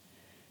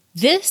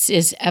This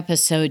is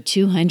episode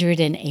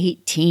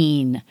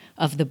 218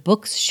 of the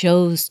Books,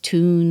 Shows,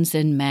 Tunes,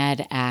 and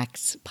Mad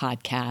Acts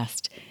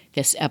podcast.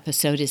 This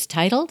episode is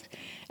titled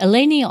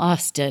Eleni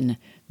Austin,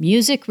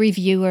 Music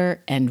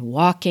Reviewer and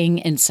Walking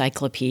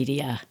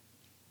Encyclopedia.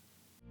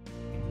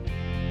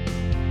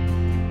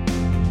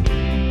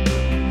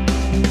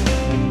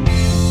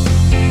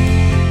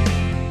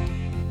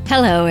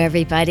 Hello,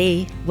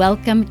 everybody.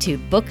 Welcome to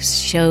Books,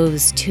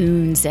 Shows,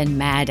 Tunes, and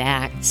Mad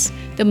Acts,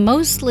 the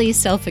mostly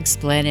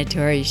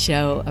self-explanatory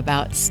show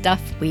about stuff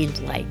we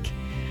like.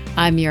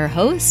 I'm your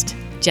host,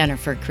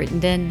 Jennifer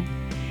Crittenden.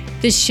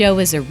 This show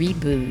is a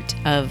reboot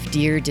of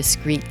Dear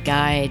Discreet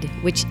Guide,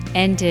 which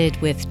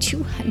ended with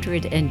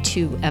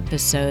 202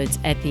 episodes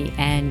at the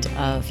end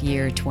of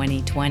year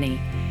 2020.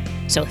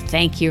 So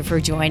thank you for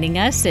joining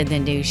us in the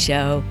new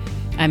show.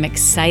 I'm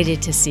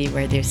excited to see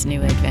where this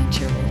new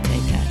adventure will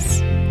take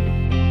us.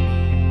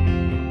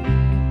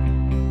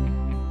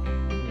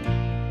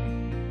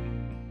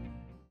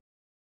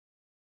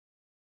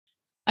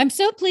 I'm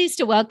so pleased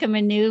to welcome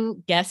a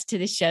new guest to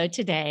the show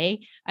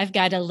today. I've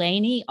got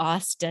Eleni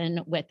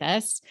Austin with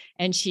us,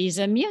 and she's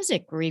a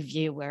music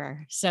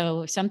reviewer.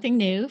 So something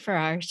new for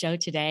our show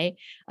today.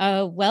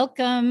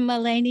 Welcome,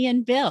 Eleni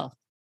and Bill.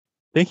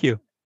 Thank you.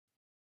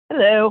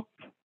 Hello.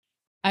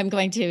 I'm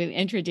going to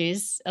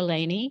introduce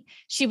Eleni.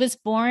 She was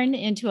born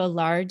into a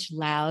large,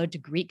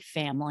 loud Greek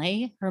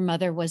family. Her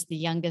mother was the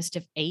youngest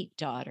of 8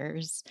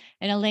 daughters,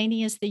 and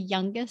Eleni is the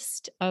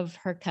youngest of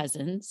her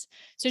cousins.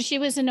 So she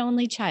was an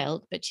only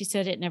child, but she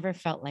said it never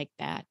felt like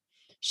that.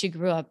 She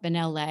grew up in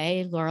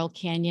LA, Laurel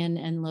Canyon,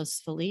 and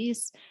Los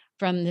Feliz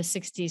from the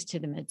 60s to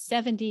the mid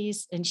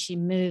 70s, and she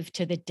moved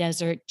to the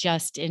desert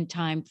just in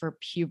time for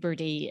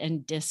puberty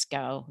and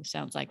disco.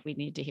 Sounds like we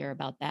need to hear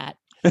about that.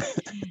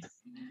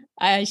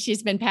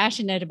 She's been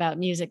passionate about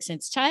music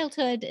since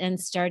childhood and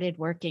started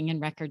working in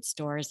record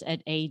stores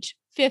at age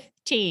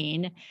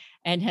 15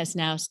 and has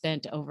now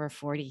spent over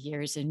 40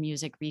 years in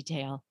music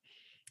retail.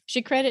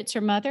 She credits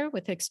her mother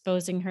with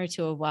exposing her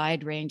to a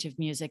wide range of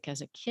music as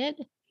a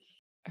kid.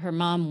 Her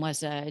mom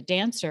was a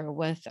dancer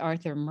with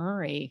Arthur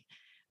Murray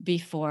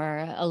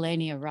before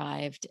Eleni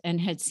arrived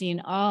and had seen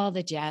all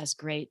the jazz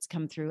greats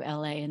come through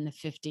LA in the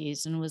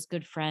 50s and was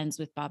good friends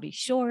with Bobby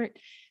Short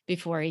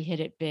before he hit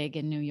it big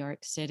in New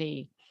York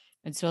City.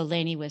 And so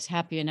Eleni was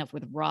happy enough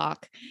with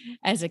rock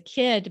as a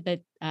kid,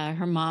 but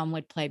her mom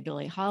would play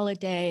Billie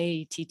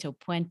Holiday, Tito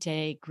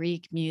Puente,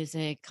 Greek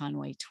music,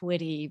 Conway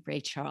Twitty,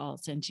 Ray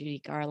Charles, and Judy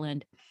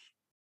Garland.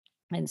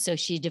 And so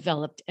she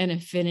developed an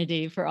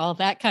affinity for all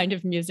that kind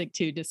of music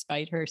too,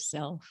 despite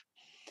herself.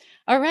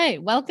 All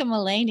right, welcome,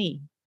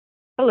 Eleni.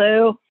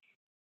 Hello.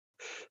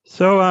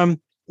 So,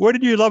 where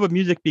did your love of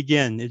music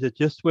begin? Is it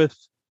just with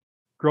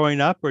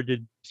growing up, or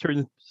did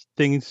certain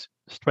things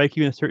strike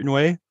you in a certain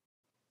way?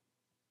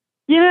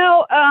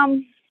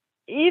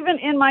 Even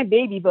in my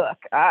baby book,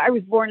 I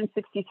was born in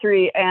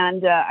 1963,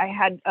 and I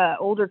had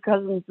older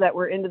cousins that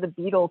were into the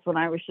Beatles when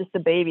I was just a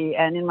baby.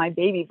 And in my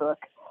baby book,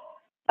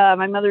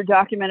 my mother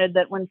documented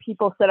that when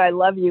people said, "I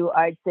love you,"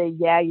 I'd say,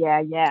 "Yeah, yeah,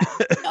 yeah."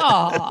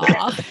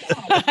 Aw.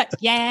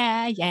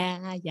 Yeah,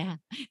 yeah, yeah.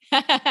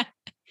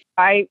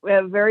 I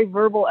was very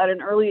verbal at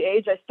an early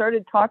age. I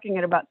started talking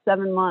at about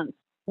 7 months.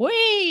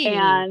 Wait.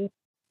 And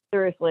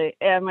seriously,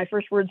 and my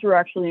first words were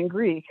actually in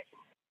Greek.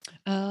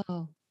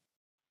 Oh.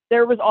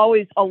 There was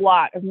always a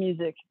lot of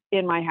music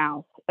in my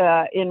house,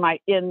 soundtracks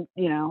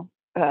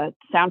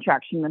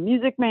from The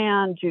Music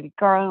Man, Judy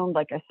Garland,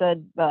 like I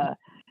said,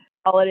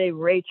 Holiday,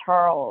 Ray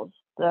Charles,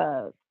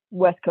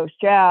 West Coast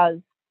jazz,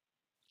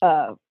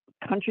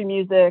 country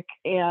music.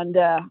 And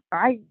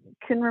I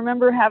can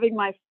remember having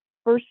my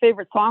first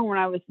favorite song when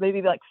I was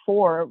maybe like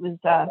 4. It was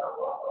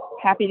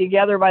Happy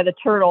Together by the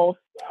Turtles.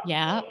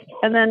 Yeah.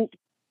 And then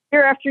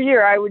year after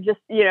year, I would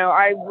just,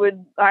 I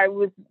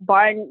was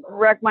buying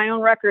my own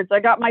records. I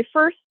got my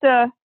first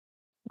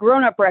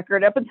grown-up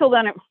record. Up until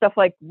then, it was stuff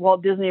like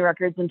Walt Disney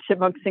records and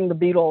Chipmunks Sing the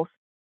Beatles.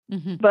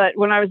 Mm-hmm. But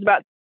when I was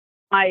about,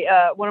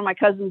 one of my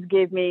cousins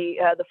gave me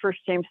the first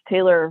James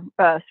Taylor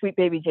Sweet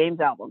Baby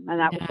James album. And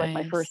that was like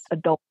my first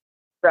adult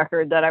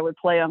record that I would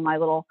play on my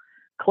little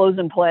close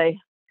and play.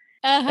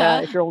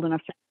 If you're old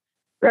enough to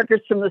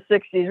records from the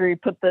 60s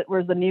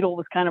where the needle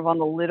was kind of on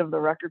the lid of the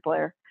record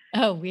player.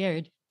 Oh,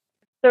 weird.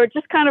 So it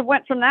just kind of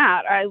went from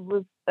that. I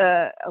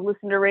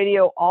listened to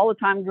radio all the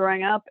time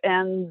growing up,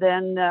 and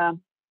then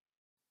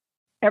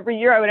every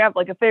year I would have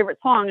like a favorite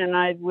song, and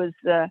I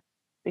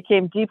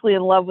became deeply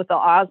in love with the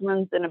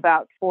Osmonds in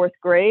about 4th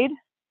grade,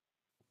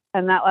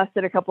 and that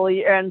lasted a couple of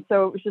years. And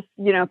so it was just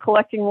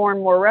collecting more and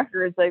more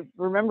records. I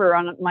remember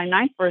on my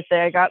 9th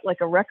birthday, I got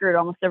like a record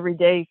almost every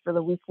day for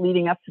the week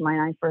leading up to my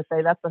 9th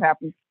birthday. That's what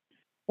happens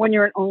when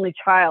you're an only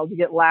child. You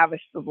get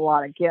lavished with a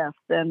lot of gifts,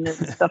 and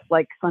there's stuff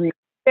like Sonny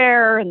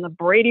Fair and the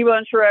Brady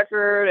Bunch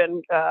record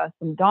and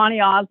some Donny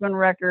Osmond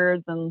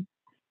records and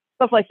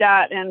stuff like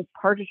that, and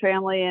Partridge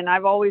Family. And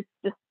I've always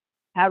just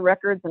had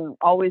records and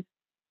always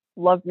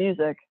loved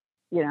music,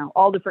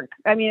 all different.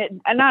 I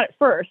mean, and not at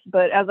first,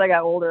 but as I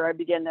got older, I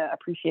began to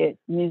appreciate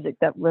music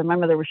that,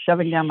 remember, they were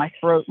shoving down my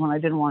throat when I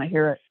didn't want to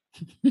hear it.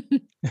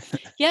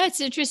 Yeah,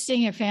 it's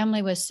interesting. Your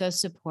family was so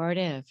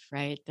supportive,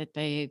 right? That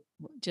they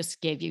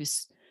just gave you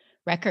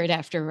record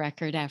after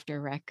record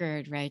after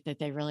record, right? That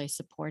they really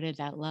supported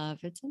that love.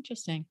 It's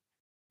interesting.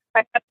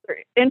 I had their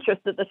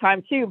interest at the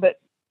time too, but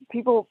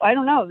people, I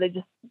don't know,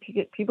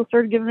 people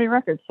started giving me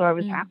records, so I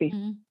was happy.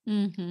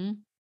 Mm-hmm.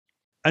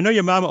 I know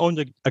your mom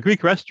owned a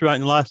Greek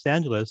restaurant in Los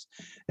Angeles.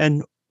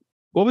 And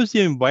what was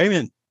the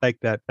environment like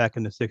that back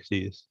in the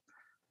 60s?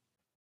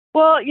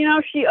 Well,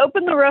 she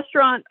opened the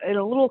restaurant in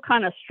a little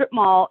kind of strip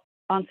mall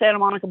on Santa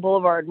Monica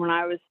Boulevard when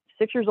I was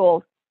 6 years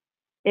old.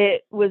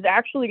 It was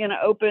actually going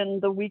to open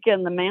the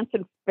weekend the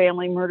Manson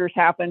family murders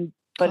happened,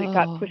 but it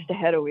got pushed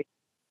ahead a week.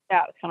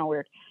 Yeah, it's kind of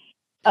weird.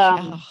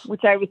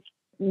 Which I was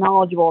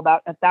knowledgeable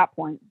about at that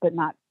point, but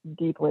not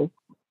deeply.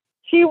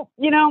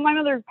 My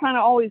mother kind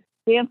of always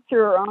danced to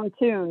her own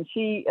tune.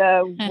 She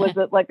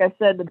was, like I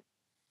said, the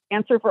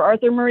dancer for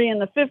Arthur Murray in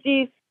the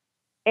 50s.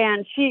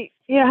 And she,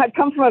 had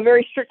come from a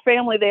very strict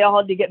family. They all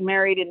had to get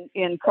married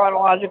in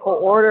chronological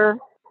order.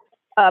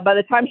 By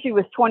the time she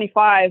was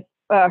 25,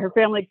 her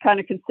family kind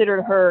of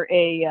considered her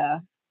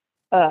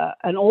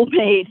an old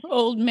maid.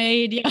 Old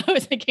maid. Yeah, I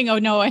was thinking, oh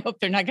no, I hope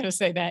they're not going to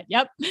say that.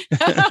 Yep.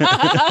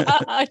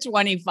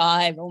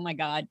 25. Oh my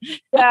God.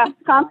 Yeah,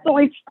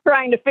 constantly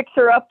trying to fix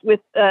her up with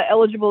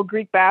eligible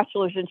Greek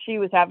bachelors, and she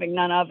was having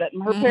none of it.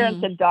 And her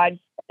parents had died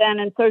then,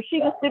 and so she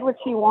just did what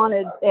she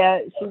wanted.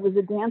 She was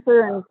a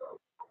dancer and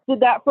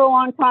did that for a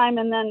long time,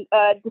 and then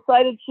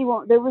decided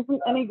there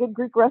wasn't any good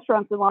Greek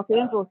restaurants in Los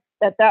Angeles.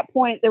 At that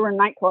point, there were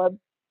nightclubs.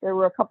 There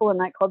were a couple of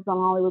nightclubs on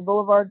Hollywood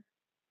Boulevard.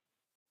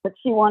 But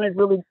she wanted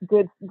really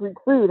good Greek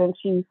food, and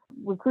she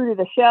recruited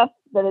a chef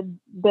that had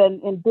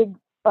been in big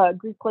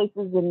Greek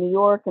places in New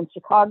York and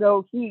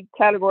Chicago. He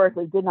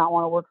categorically did not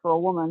want to work for a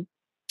woman,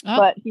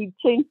 but he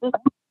changed this,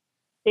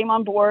 came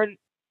on board.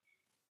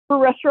 Her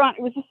restaurant,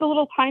 it was just a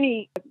little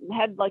tiny,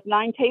 had like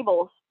 9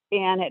 tables,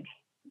 and it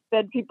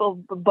fed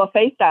people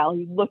buffet style.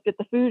 You looked at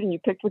the food and you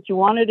picked what you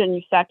wanted, and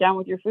you sat down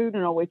with your food,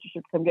 and a waitress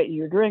would come get you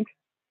your drink.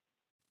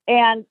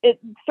 And it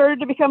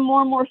started to become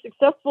more and more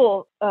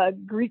successful.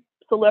 Greek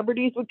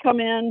celebrities would come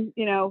in,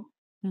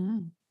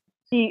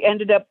 He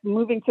ended up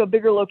moving to a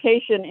bigger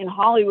location in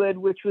Hollywood,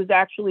 which was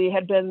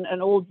had been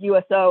an old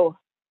USO,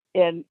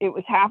 and it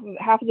was half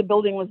of the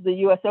building was the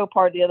USO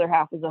part, the other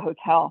half was a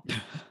hotel.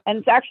 And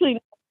it's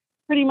actually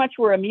pretty much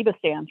where Amoeba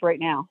stands right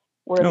now,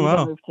 where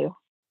Amoeba moved to.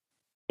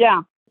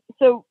 Yeah.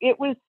 So it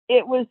was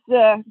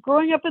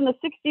growing up in the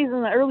 60s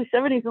and the early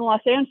 70s in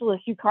Los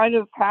Angeles, you kind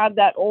of had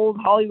that old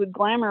Hollywood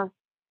glamour.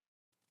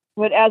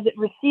 But as it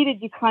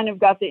receded, you kind of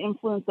got the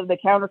influence of the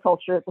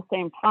counterculture at the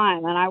same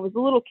time. And I was a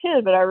little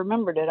kid, but I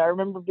remembered it. I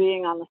remember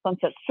being on the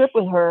Sunset Strip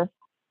with her,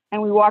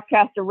 and we walked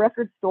past a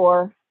record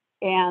store,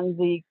 and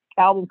the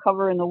album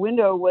cover in the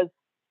window was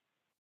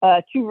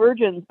Two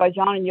Virgins by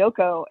John and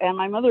Yoko. And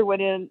my mother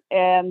went in,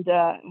 and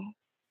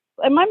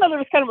my mother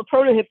was kind of a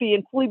proto-hippie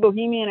and fully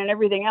bohemian and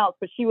everything else,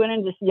 but she went in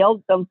and just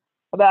yelled at them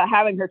about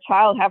having her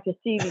child have to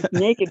see these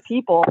naked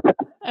people.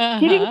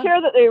 She didn't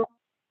care that they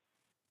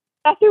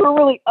were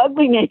really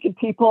ugly naked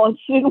people, and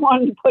she didn't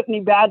want to put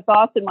any bad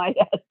thoughts in my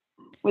head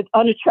with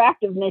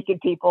unattractive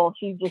naked people.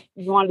 She just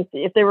wanted to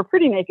see if they were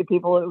pretty naked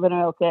people, it would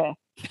have been okay.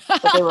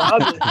 But they were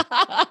ugly.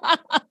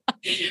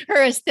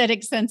 Her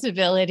aesthetic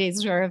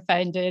sensibilities were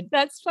offended.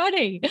 That's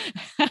funny.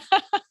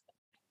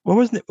 What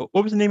was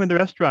the name of the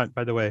restaurant,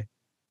 by the way?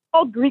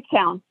 Called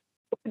Greektown.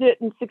 We did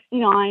it in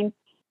 '69.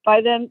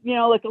 By then,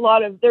 like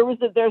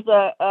there's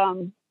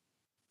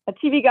a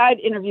TV Guide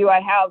interview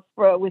I have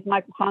with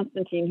Michael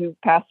Constantine, who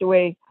passed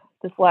away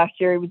this last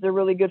year. He was a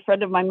really good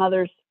friend of my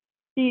mother's.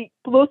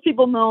 Most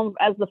people know him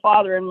as the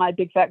father in My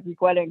Big Fat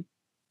Greek Wedding.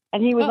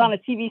 And he was on a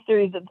TV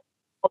series called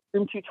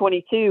Room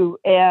 222.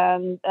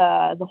 And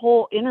the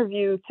whole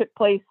interview took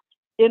place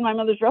in my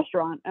mother's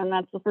restaurant. And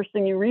that's the first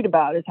thing you read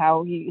about, is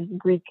how his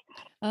Greek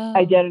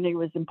identity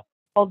was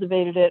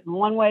cultivated it in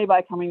one way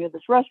by coming to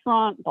this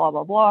restaurant, blah,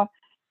 blah, blah.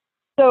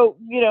 So,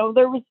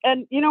 there was,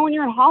 and, when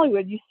you're in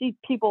Hollywood, you see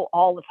people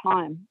all the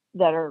time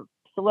that are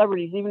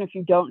celebrities, even if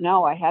you don't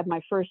know. I had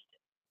my first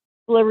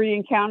celebrity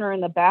encounter in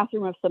the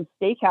bathroom of some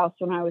steakhouse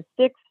when I was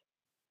 6.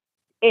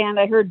 And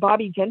I heard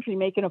Bobby Gentry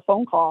making a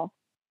phone call,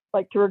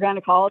 like to her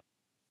gynecologist.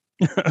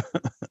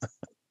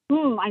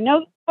 I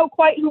know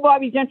quite who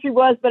Bobby Gentry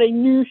was, but I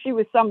knew she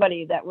was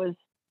somebody that was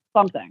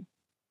something.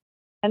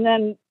 And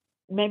then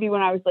maybe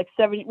when I was like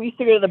 7, we used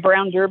to go to the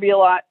Brown Derby a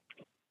lot.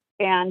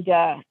 And,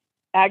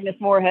 Agnes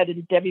Moorehead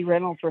and Debbie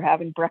Reynolds were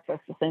having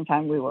breakfast the same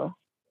time we were.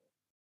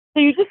 So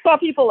you just saw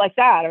people like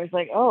that. I was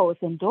like, oh,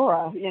 it's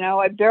Endora.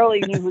 I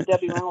barely knew who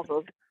Debbie Reynolds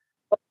was.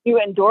 But I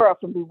knew Endora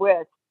from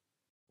Bewitched.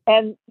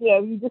 And,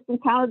 you just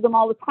encountered them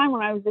all the time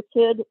when I was a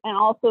kid. And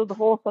also the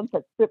whole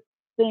Sunset Strip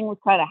thing was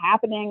kind of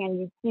happening.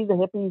 And you'd see the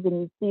hippies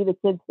and you'd see the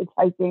kids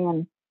hitchhiking.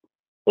 And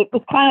it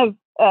was kind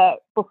of,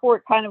 before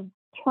it kind of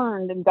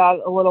turned and got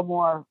a little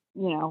more,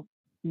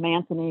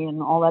 Manson-y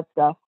and all that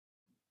stuff.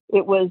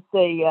 It was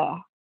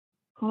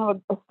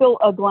kind of still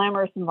a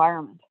glamorous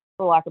environment,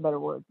 for lack of better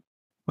words.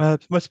 Well,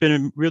 it must have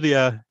been really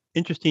a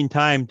interesting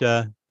time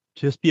to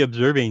just be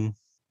observing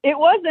It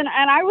was, and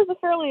I was a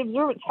fairly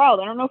observant child.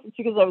 I don't know if it's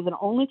because I was an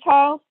only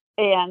child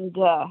and,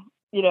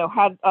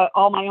 had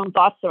all my own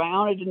thoughts of my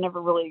own. I didn't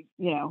never really,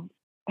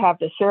 have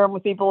to share them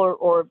with people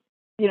or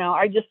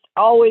I just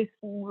always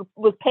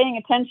was paying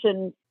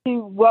attention to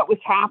what was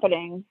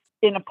happening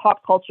in a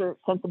pop culture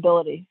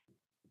sensibility.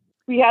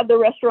 We had the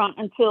restaurant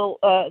until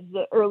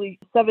the early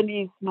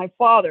 70s. My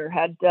father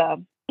had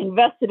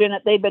invested in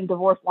it. They'd been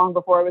divorced long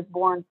before I was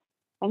born.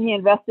 And he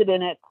invested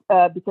in it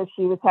because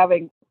she was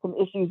having some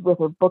issues with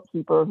her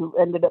bookkeeper who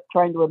ended up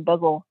trying to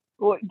embezzle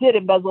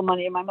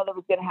money. And my mother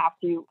was going to have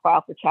to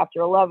file for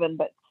Chapter 11.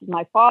 But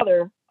my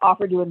father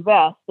offered to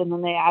invest. And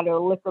then they added a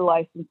liquor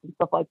license and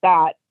stuff like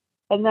that.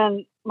 And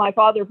then my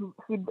father,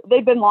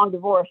 they'd been long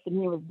divorced and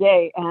he was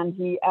gay. And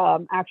he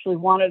actually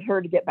wanted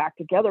her to get back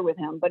together with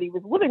him. But he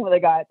was living with a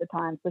guy at the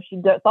time. So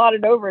she thought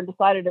it over and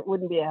decided it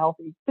wouldn't be a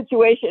healthy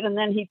situation. And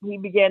then he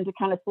began to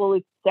kind of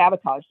slowly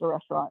sabotage the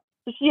restaurant.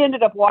 So she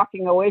ended up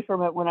walking away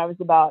from it when I was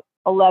about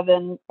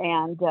 11,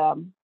 and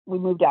we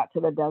moved out to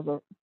the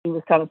desert. She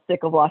was kind of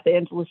sick of Los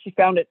Angeles. She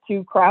found it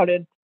too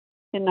crowded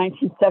in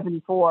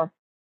 1974.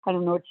 I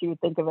don't know what she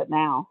would think of it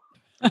now.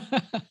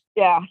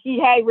 Yeah,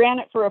 he ran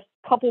it for a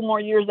couple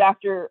more years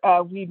after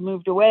we'd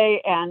moved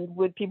away, and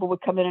people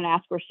would come in and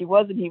ask where she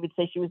was, and he would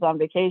say she was on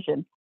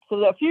vacation. So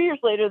a few years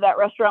later, that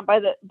restaurant by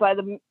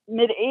the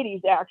mid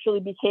 80s actually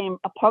became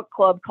a punk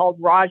club called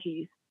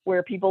Raji's,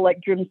 where people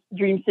like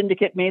Dream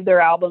Syndicate made their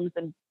albums,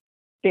 and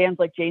bands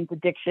like Jane's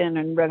Addiction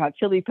and Red Hot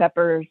Chili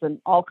Peppers and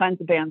all kinds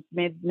of bands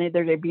made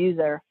their debuts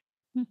there.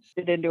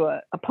 It into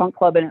a punk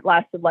club, and it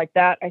lasted like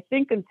that, I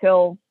think,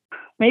 until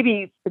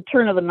maybe the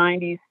turn of the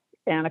 90s.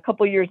 And a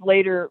couple of years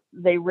later,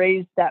 they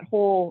raised that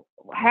whole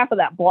half of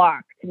that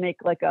block to make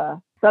like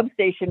a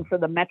substation for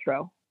the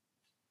Metro.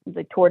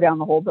 They tore down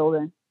the whole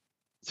building.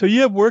 So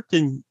you have worked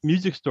in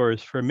music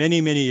stores for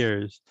many, many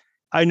years.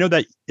 I know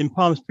that in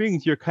Palm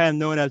Springs, you're kind of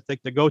known as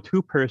like the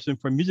go-to person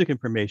for music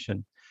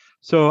information.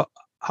 So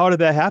how did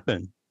that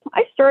happen?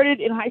 I started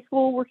in high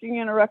school working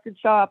in a record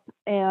shop,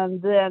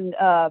 and then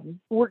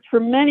worked for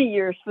many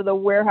years for the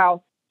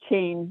Warehouse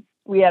chain.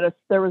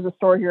 There was a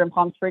store here in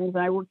Palm Springs,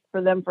 and I worked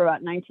for them for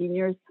about 19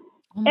 years.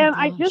 Oh my and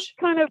gosh. I just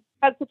kind of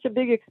had such a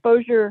big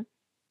exposure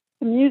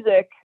to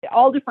music,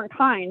 all different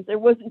kinds. There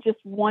wasn't just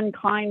one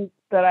kind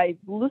that I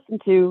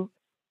listened to.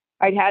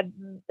 I'd had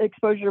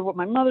exposure to what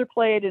my mother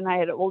played, and I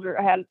had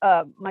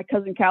my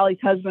cousin Callie's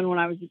husband when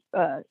I was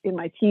in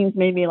my teens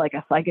made me like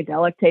a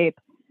psychedelic tape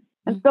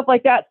and stuff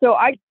like that. So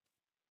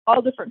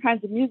all different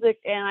kinds of music,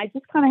 and I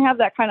just kind of have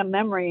that kind of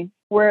memory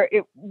where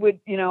it would,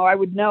 I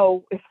would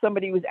know if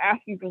somebody was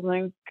asking for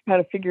something,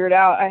 kind of figure it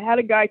out. I had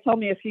a guy tell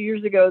me a few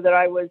years ago that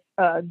I was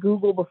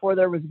Google before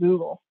there was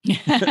Google.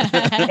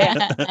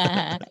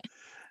 I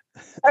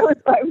was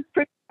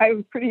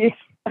pretty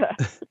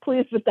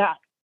pleased with that.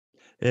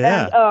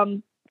 Yeah.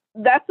 And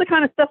that's the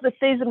kind of stuff that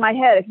stays in my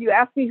head. If you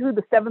ask me who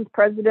the 7th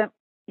president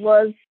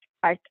was,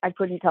 I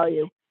couldn't tell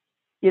you,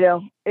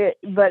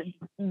 but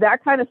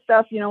that kind of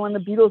stuff, when the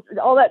Beatles,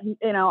 all that,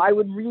 I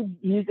would read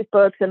music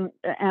books,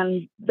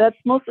 and that's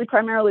mostly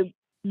primarily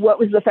what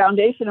was the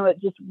foundation of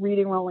it, just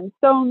reading Rolling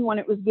Stone when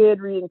it was good,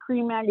 reading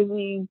Cream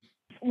magazine.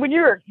 When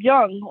you're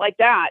young like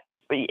that,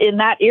 in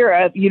that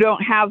era, you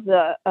don't have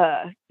the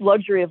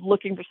luxury of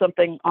looking for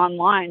something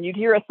online. You'd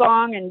hear a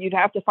song and you'd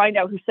have to find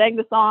out who sang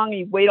the song.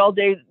 You'd wait all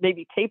day,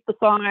 maybe tape the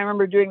song. I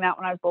remember doing that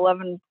when I was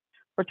 11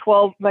 or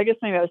 12. I guess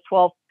maybe I was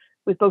 12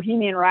 with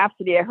Bohemian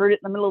Rhapsody. I heard it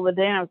in the middle of the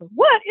day and I was like,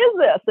 what is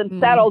this?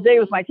 And sat all day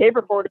with my tape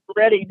recorder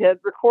ready to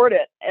record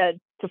it and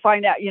to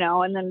find out,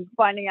 and then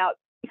finding out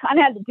you kind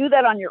of had to do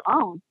that on your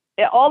own.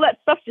 All that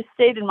stuff just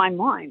stayed in my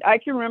mind. I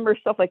can remember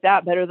stuff like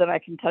that better than I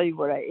can tell you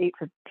what I ate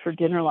for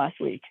dinner last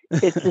week.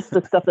 It's just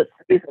the stuff that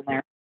stays in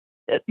there.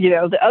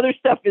 The other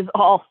stuff is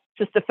all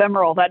just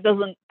ephemeral. That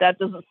doesn't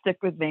stick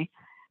with me.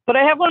 But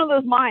I have one of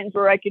those minds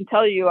where I can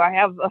tell you. I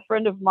have a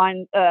friend of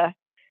mine,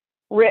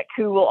 Rick,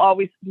 who will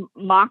always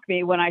mock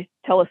me when I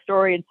tell a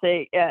story and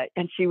say,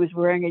 and she was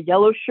wearing a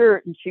yellow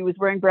shirt and she was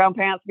wearing brown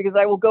pants, because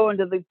I will go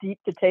into the deep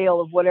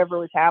detail of whatever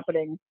was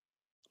happening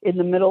in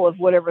the middle of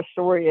whatever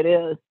story it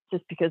is,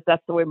 just because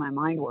that's the way my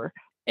mind works.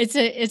 It's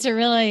a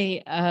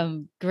really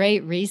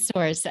great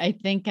resource. I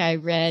think I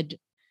read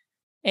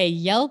a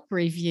Yelp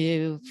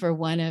review for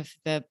one of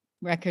the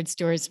record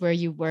stores where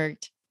you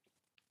worked,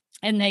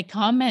 and they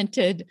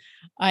commented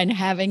on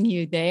having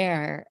you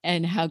there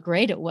and how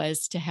great it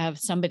was to have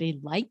somebody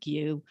like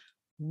you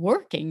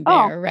working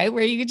there, right?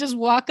 Where you could just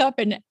walk up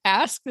and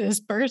ask this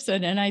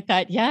person. And I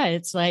thought, yeah,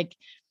 it's like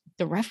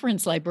the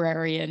reference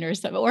librarian or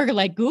something, or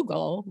like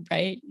Google,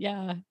 right?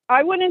 Yeah.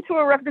 I went into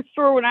a record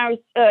store when I was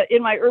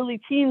in my early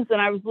teens, and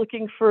I was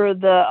looking for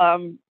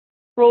the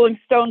Rolling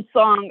Stones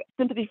song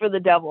 "Sympathy for the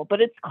Devil,"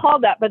 but it's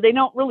called that, but they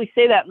don't really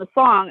say that in the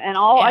song. And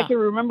all I can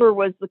remember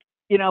was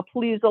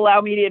please allow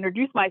me to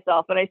introduce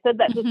myself. And I said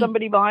that to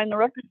somebody behind the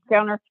record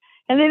counter,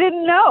 and they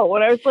didn't know.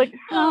 And I was like,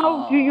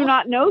 how do you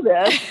not know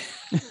this?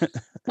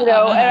 And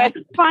I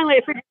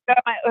finally figured out,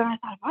 I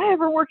thought, if I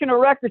ever work in a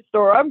record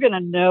store, I'm going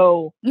to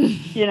know,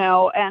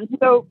 and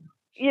so,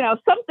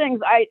 some things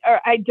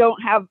I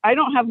don't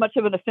have much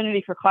of an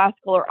affinity for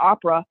classical or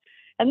opera,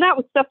 and that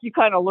was stuff you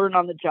kind of learn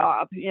on the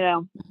job,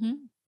 Mm-hmm.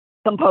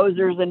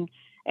 composers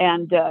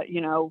and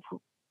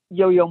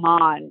Yo-Yo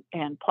Ma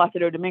and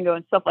Placido Domingo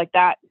and stuff like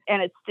that,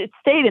 and it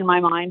stayed in my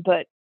mind.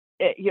 But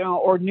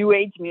or New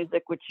Age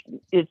music, which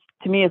is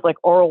to me is like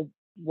oral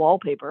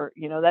wallpaper,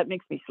 that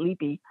makes me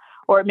sleepy,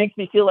 or it makes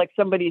me feel like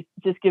somebody's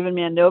just given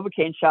me a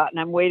Novocaine shot and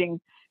I'm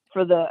waiting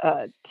for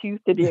the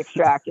tooth to be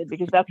extracted,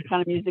 because that's the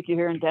kind of music you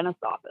hear in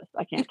dentist's office.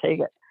 I can't take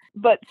it.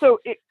 But so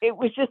it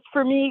was just,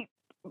 for me,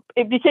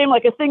 it became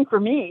like a thing for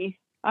me.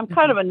 I'm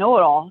kind of a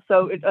know-it-all,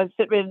 so it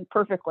fit in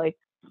perfectly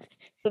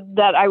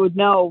that I would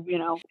know,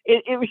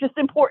 it was just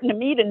important to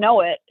me to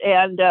know it.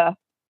 And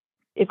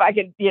if I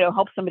could,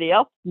 help somebody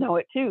else know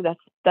it too,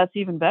 that's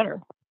even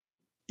better.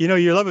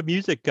 Your love of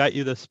music got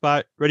you the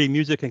spot writing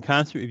music and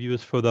concert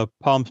reviews for the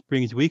Palm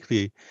Springs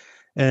Weekly.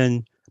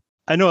 And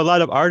I know a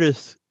lot of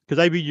artists,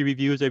 because I read your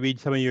reviews, I read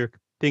some of your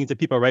things that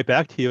people write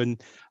back to you.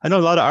 And I know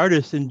a lot of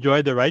artists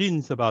enjoy the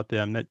writings about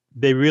them, that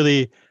they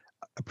really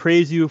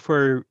praise you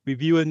for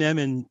reviewing them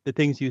and the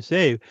things you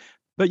say.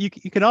 But you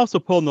can also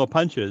pull no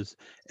punches.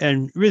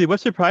 And really, what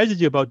surprises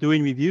you about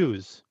doing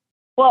reviews?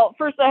 Well,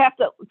 first I have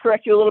to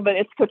correct you a little bit.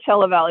 It's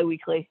Coachella Valley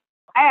Weekly.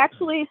 I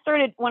actually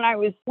started when I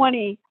was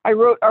 20. I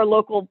wrote our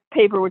local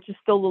paper, which is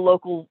still the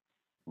local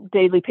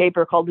daily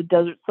paper, called the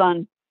Desert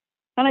Sun.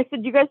 And I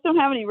said, you guys don't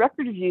have any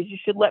record reviews. You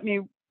should let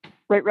me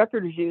write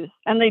record reviews.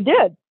 And they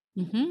did.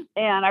 Mm-hmm.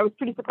 And I was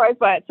pretty surprised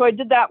by it. So I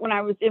did that when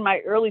I was in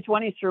my early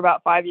 20s for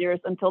about 5 years,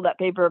 until that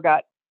paper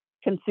got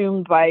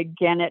consumed by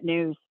Gannett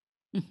News.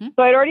 Mm-hmm.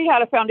 So I'd already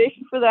had a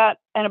foundation for that.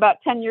 And about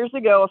 10 years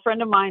ago, a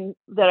friend of mine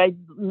that I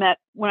met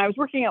when I was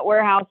working at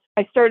Warehouse,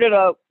 I started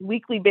a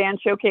weekly band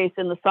showcase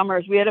in the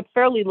summers. We had a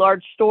fairly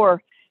large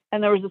store,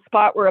 and there was a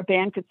spot where a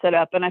band could set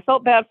up. And I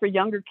felt bad for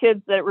younger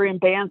kids that were in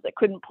bands that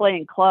couldn't play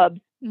in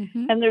clubs.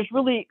 Mm-hmm. And there's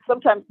really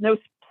sometimes no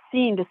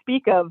scene to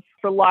speak of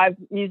for live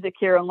music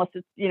here, unless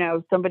it's,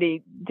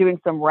 somebody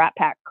doing some Rat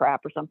Pack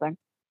crap or something.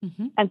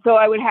 Mm-hmm. And so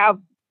I would have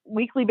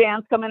weekly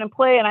bands come in and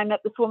play. And I met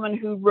this woman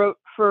who wrote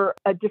for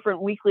a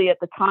different weekly at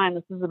the time.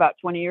 This was about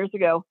 20 years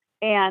ago.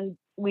 And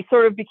we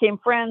sort of became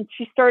friends.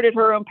 She started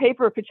her own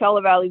paper,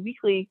 Coachella Valley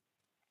Weekly,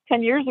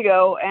 10 years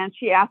ago. And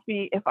she asked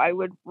me if I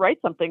would write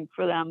something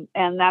for them.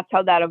 And that's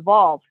how that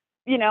evolved.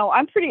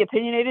 I'm pretty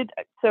opinionated,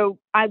 so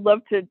I'd love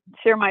to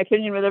share my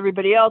opinion with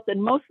everybody else.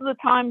 And most of the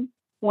time,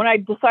 when I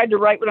decide to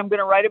write what I'm going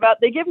to write about,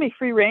 they give me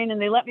free rein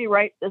and they let me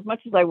write as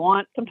much as I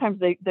want.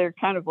 Sometimes they're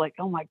kind of like,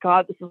 oh my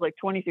God, this is like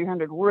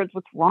 2,300 words.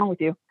 What's wrong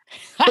with you?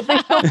 But they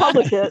still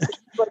publish it.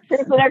 But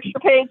here's an extra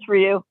page for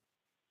you.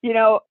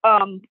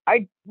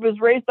 I was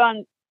raised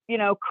on,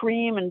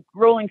 Cream and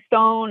Rolling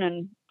Stone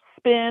and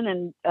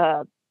Spin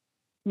and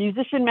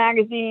Musician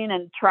Magazine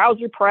and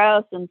Trouser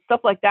Press and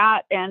stuff like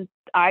that. And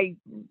I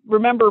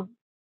remember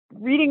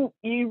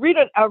you read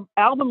an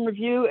album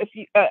review. If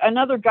you,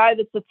 another guy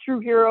that's a true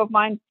hero of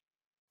mine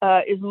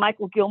is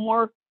Michael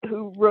Gilmore,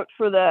 who wrote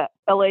for the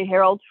LA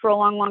Herald for a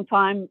long, long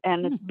time.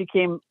 And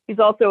he's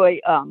also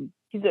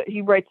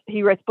he writes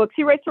books.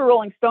 He writes for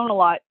Rolling Stone a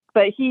lot,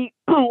 but he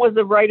was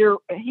a writer.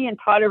 He and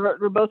Todd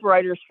were both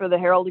writers for the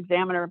Herald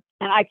Examiner.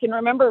 And I can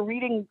remember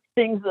reading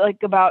things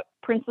like about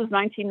Prince's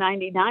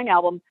 1999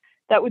 album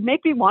that would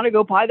make me want to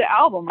go buy the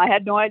album. I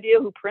had no idea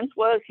who Prince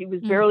was. He was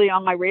barely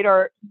on my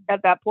radar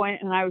at that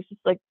point. And I was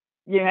just like,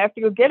 you have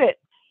to go get it.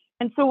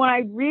 And so when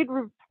I read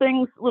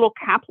things, little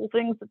capsule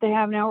things that they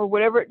have now or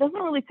whatever, it doesn't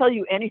really tell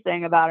you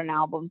anything about an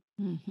album.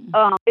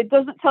 Mm-hmm. It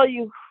doesn't tell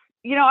you,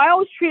 I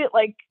always treat it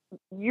like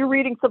you're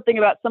reading something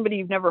about somebody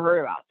you've never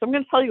heard about. So I'm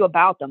going to tell you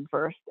about them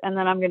first, and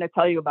then I'm going to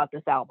tell you about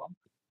this album.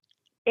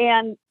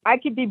 And I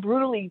could be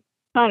brutally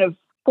kind of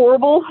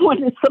horrible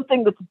when it's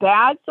something that's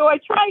bad. So I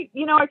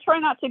try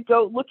not to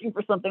go looking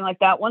for something like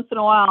that. Once in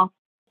a while,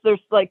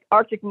 there's like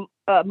Arctic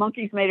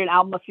Monkeys made an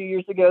album a few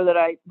years ago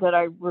that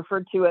I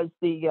referred to as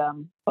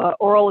the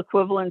oral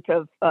equivalent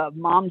of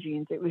Mom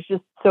Jeans. It was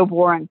just so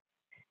boring.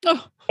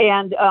 Oh.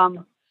 And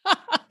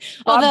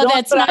although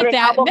that's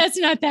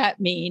not that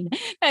mean.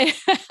 I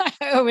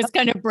was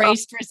kind of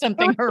braced for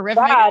something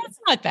horrific. It's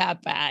not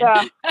that bad.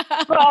 Yeah.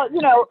 Well,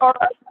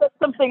 or I said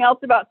something else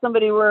about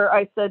somebody where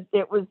I said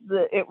it was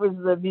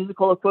the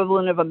musical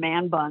equivalent of a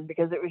man bun,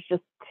 because it was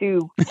just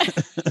too.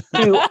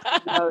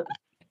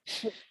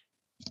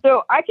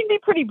 So I can be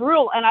pretty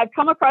brutal, and I've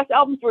come across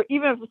albums where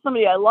even if it's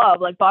somebody I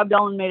love, like Bob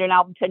Dylan made an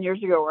album 10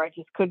 years ago where I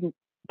just couldn't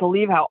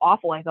believe how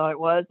awful I thought it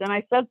was, and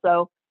I said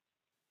so.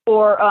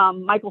 Or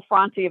Michael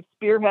Franti of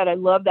Spearhead, I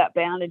love that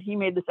band, and he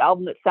made this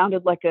album that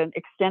sounded like an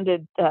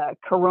extended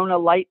Corona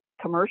Light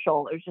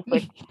commercial. It was just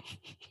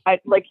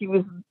like he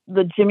was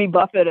the Jimmy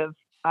Buffett of,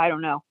 I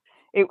don't know.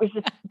 It was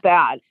just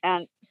bad.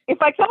 And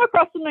if I come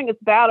across something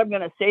that's bad, I'm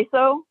going to say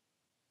so.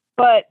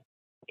 But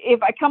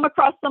if I come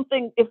across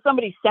something, if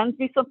somebody sends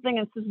me something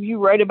and says, you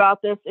write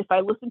about this, if I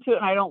listen to it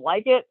and I don't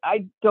like it,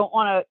 I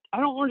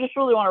don't just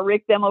really want to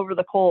rake them over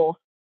the coals.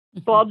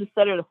 So I'll just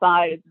set it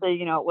aside and say,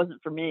 it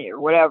wasn't for me or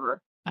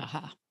whatever.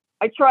 Uh-huh.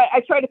 I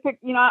try to pick,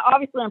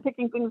 obviously I'm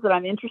picking things that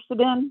I'm interested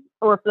in,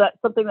 or if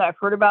that's something that I've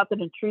heard about that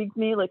intrigues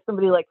me, like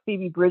somebody like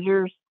Phoebe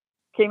Bridgers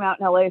came out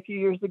in LA a few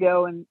years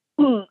ago, and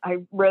I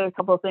read a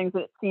couple of things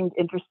that seemed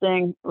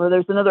interesting. Or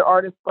there's another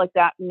artist like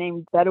that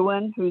named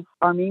Bedouin, who's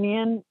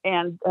Armenian,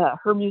 and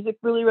her music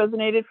really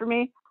resonated for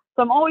me.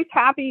 So I'm always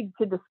happy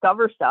to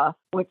discover stuff,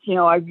 which,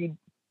 I read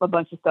a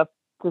bunch of stuff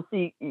to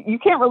see.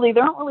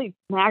 There aren't really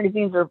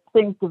magazines or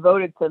things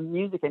devoted to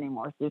music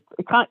anymore. So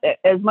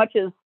as much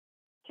as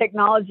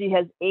technology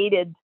has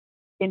aided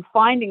in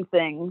finding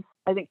things,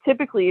 I think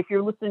typically if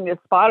you're listening to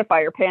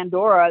Spotify or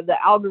Pandora, the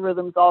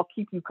algorithms all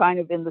keep you kind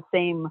of in the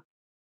same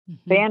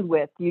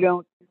bandwidth. You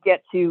don't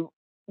get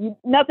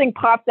nothing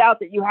pops out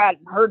that you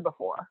hadn't heard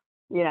before.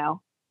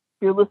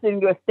 You're listening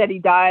to a steady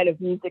diet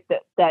of music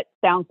that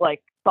sounds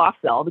like Soft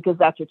Cell because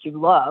that's what you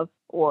love,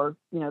 or,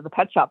 the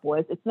Pet Shop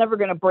Boys. It's never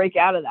going to break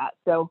out of that.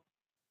 So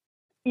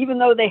even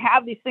though they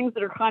have these things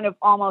that are kind of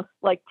almost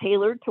like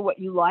tailored to what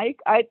you like,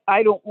 I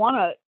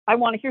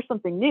want to hear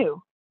something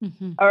new,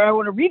 or I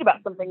want to read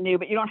about something new,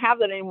 but you don't have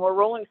that anymore.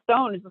 Rolling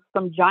Stone is just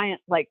some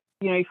giant,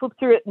 you flip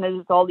through it and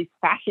there's all these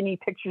fashion-y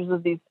pictures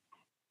of these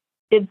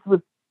kids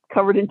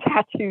covered in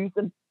tattoos.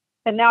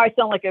 And now I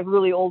sound like a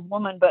really old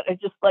woman, but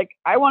it's just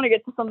I want to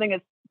get to something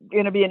that's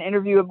going to be an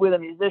interview with a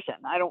musician.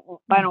 I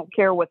don't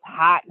care what's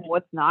hot and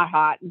what's not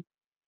hot. And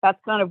that's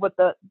kind of what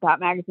that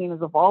magazine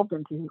has evolved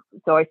into.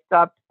 So I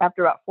stopped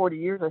after about 40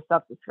 years. I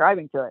stopped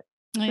subscribing to it.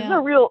 Oh, yeah.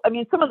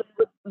 There's some of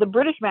the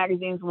British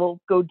magazines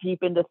will go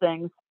deep into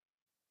things,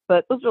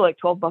 but those are like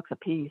 $12 a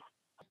piece.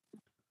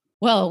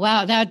 Well,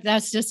 wow,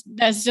 that's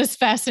just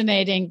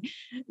fascinating.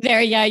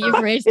 There, yeah, you've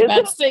raised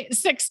about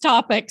six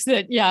topics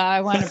that, I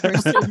want to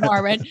pursue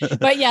more.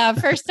 But yeah,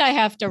 first I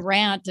have to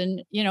rant,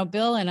 and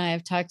Bill and I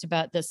have talked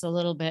about this a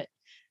little bit,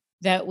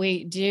 that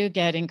we do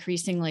get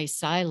increasingly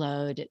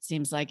siloed, it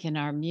seems like, in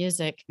our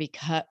music,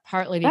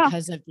 partly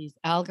because of these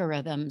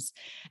algorithms,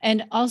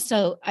 and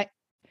also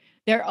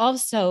they're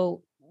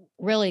also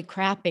really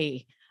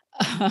crappy.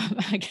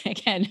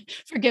 Again,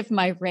 forgive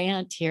my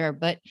rant here,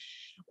 but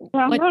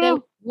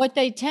what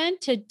they tend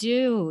to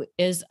do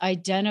is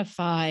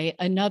identify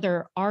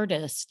another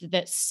artist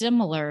that's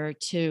similar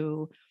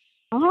to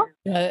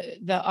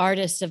the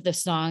artist of the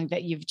song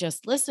that you've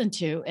just listened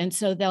to. And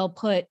so they'll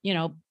put,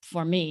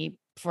 for me,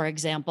 for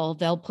example,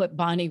 they'll put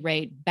Bonnie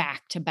Raitt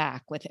back to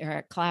back with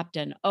Eric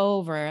Clapton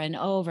over and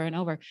over and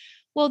over.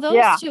 Well,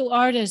 those two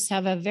artists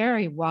have a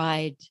very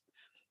wide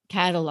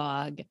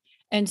catalog.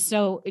 And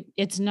so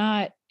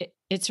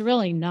it's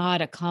really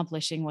not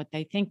accomplishing what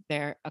they think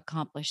they're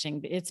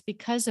accomplishing. It's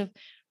because of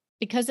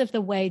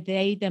the way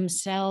they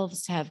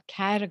themselves have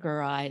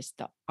categorized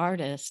the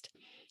artist.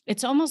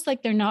 It's almost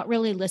like they're not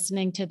really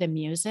listening to the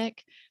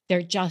music.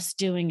 They're just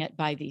doing it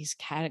by these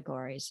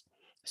categories.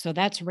 So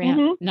that's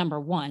rant number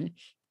one.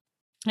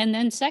 And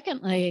then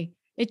secondly,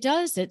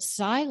 it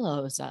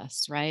silos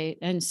us, right?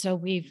 And so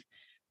we've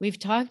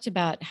talked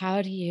about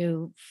how do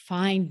you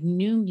find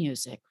new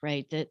music,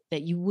 right?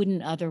 That you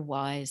wouldn't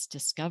otherwise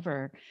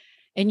discover.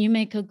 And you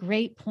make a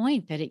great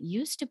point that it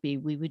used to be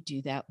we would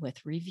do that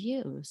with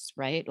reviews,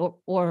 right?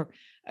 Or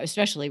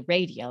especially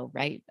radio,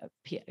 right?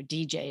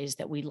 DJs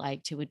that we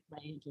liked who would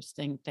play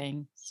interesting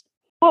things.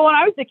 Well, when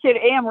I was a kid,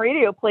 AM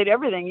radio played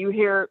everything. You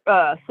hear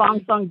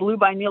Song Sung Blue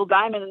by Neil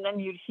Diamond, and then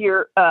you'd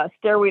hear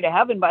Stairway to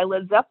Heaven by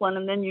Led Zeppelin,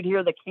 and then you'd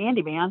hear The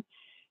Candyman,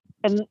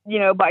 and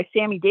by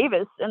Sammy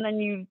Davis, and then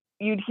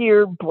you'd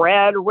hear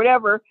Bread or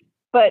whatever.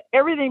 But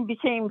everything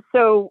became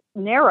so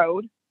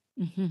narrowed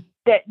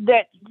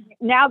that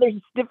now there's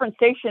a different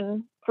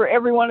station for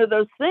every one of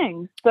those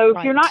things. So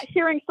if you're not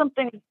hearing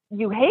something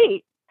you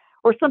hate,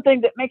 or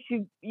something that makes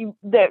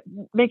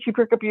you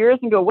prick up your ears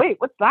and go, wait,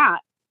 what's that?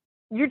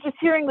 You're just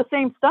hearing the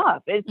same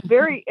stuff. It's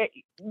very,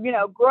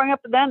 growing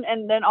up then,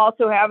 and then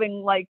also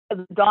having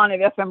the dawn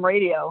of FM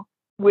radio,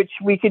 which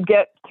we could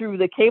get through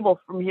the cable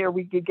from here.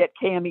 We could get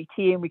KMET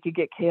and we could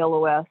get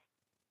KLOS.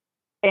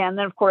 And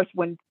then of course,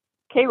 when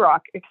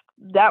K-Rock,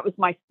 that was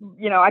my,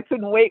 I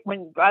couldn't wait.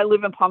 When I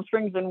live in Palm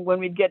Springs, and when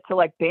we'd get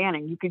to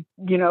Banning, you could,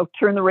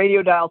 turn the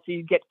radio dial so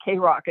you'd get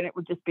K-Rock, and it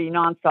would just be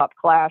nonstop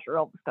Clash or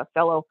Elvis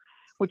Costello,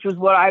 which was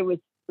what I was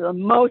the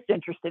most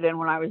interested in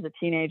when I was a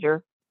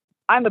teenager.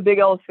 I'm a big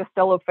Elvis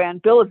Costello fan.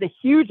 Bill is a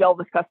huge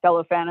Elvis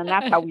Costello fan, and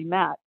that's how we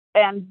met.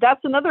 And that's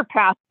another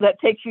path that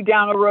takes you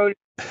down a road.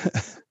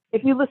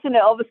 If you listen to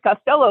Elvis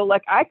Costello,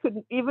 I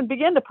couldn't even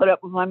begin to put up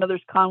with my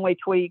mother's Conway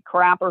Twitty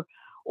crap,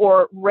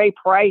 or Ray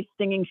Price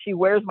singing She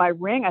Wears My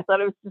Ring. I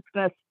thought I was just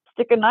going to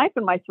stick a knife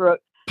in my throat.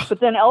 But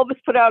then Elvis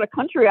put out a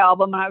country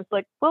album, and I was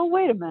like, well,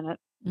 wait a minute.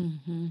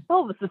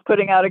 Elvis is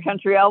putting out a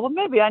country album.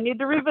 Maybe I need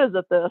to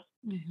revisit this.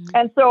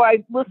 And so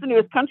I listened to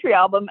his country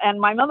album,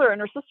 and my mother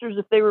and her sisters,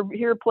 if they were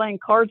here playing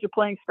cards or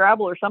playing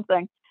Scrabble or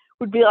something,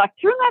 would be like,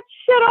 turn that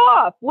shit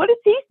off. What is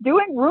he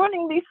doing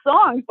ruining these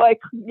songs by,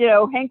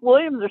 Hank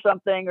Williams or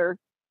something? Or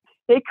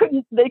they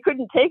couldn't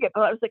take it.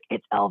 But I was like,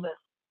 it's Elvis.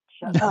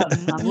 Shut up.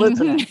 I'm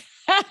listening.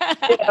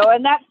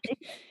 And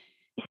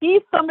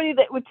he's somebody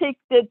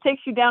that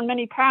takes you down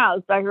many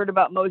paths. I heard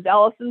about Mose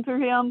Allison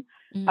through him.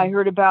 I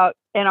heard about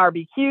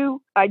NRBQ.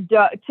 I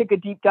took a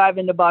deep dive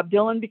into Bob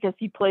Dylan because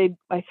he played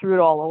I Threw It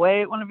All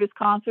Away at one of his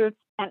concerts.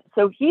 And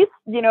so he's,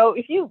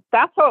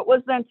 that's how it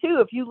was then too.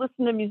 If you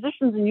listen to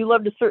musicians and you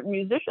loved a certain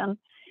musician,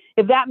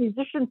 if that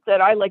musician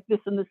said, I like this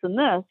and this and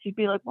this, you'd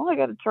be like, well, I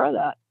got to try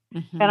that.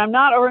 And I'm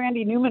not a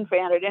Randy Newman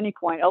fan at any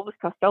point. Elvis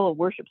Costello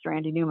worships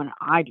Randy Newman.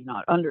 I do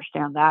not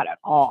understand that at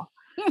all.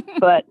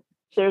 But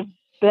there's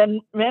been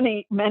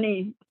many,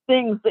 many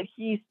things that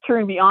he's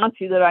turned me on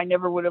to that I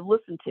never would have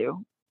listened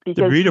to.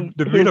 Because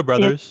the Burrito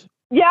Brothers.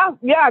 Yeah,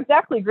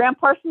 exactly. Graham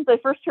Parsons, I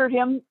first heard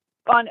him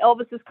on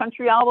Elvis's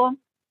country album.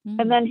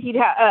 And then he'd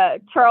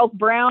have Charles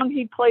Brown.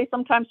 He'd play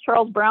sometimes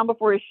Charles Brown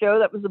before his show.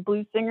 That was a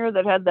blues singer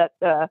that had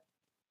that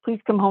Please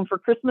Come Home for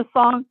Christmas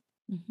song.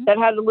 That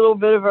had a little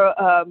bit of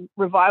a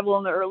revival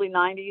in the early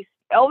 90s.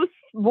 Elvis,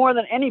 more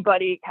than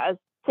anybody, has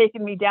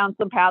taken me down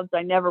some paths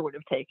I never would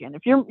have taken.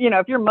 If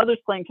your mother's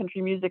playing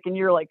country music and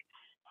you're like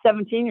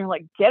 17, you're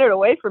like, get it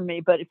away from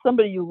me. But if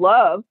somebody you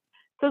love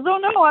says, oh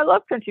no, I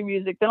love country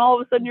music, then all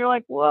of a sudden you're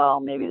like, well,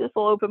 maybe this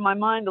will open my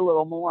mind a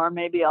little more.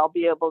 Maybe I'll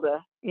be able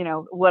to,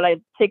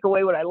 take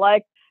away what I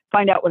like,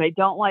 find out what I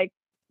don't like,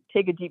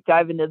 take a deep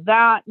dive into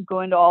that,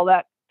 go into all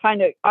that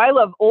kind of. I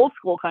love old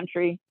school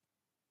country.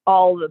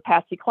 All the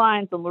Patsy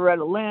Clines and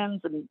Loretta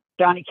Lynn's and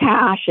Johnny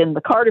Cash and the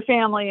Carter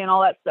family and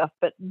all that stuff.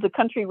 But the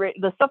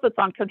the stuff that's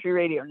on country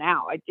radio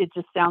now, it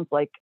just sounds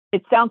like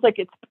it's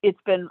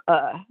been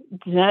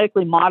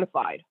genetically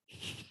modified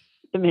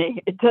to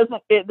me. It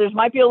doesn't. There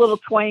might be a little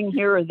twang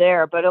here or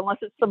there, but unless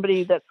it's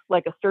somebody that's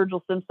like a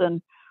Sturgill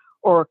Simpson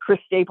or Chris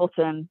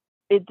Stapleton,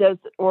 it does.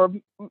 Or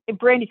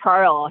Brandi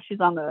Carlile,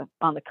 she's on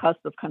the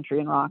cusp of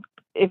country and rock.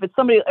 If it's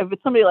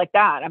somebody like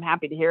that, I'm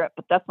happy to hear it.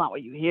 But that's not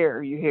what you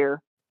hear. You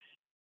hear,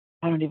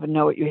 I don't even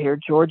know what you hear,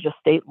 Georgia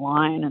State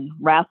Line and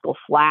Rascal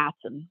Flatts,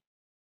 and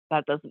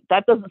that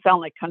doesn't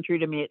sound like country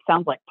to me. It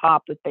sounds like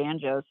pop with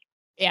banjos.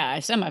 Yeah,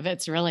 some of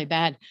it's really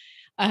bad.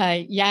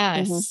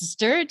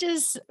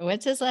 Sturgis,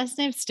 what's his last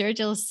name?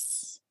 Sturgill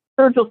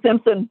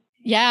Simpson.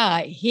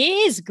 Yeah,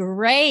 he's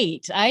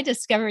great. I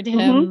discovered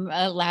him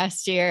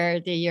last year,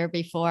 the year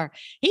before.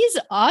 He's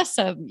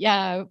awesome.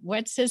 Yeah,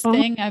 what's his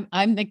thing?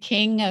 I'm the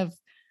king of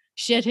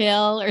Shit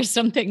Hill or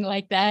something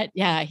like that.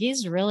 Yeah,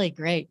 he's really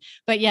great.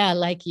 But yeah,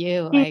 like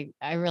you,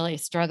 I really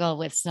struggle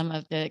with some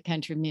of the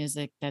country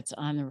music that's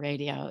on the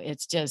radio.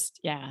 It's just,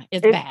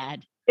 it's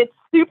bad. It's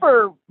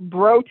super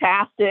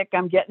brotastic.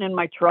 I'm getting in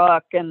my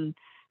truck and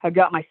I've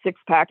got my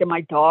 6-pack and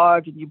my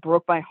dog and you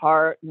broke my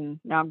heart and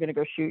now I'm going to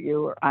go shoot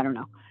you, or I don't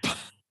know.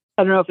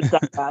 I don't know if it's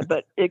that bad,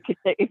 but it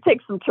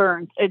takes some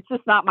turns. It's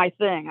just not my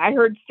thing. I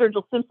heard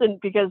Sturgill Simpson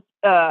because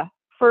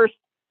first,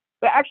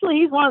 but actually,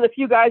 he's one of the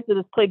few guys that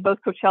has played both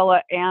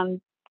Coachella and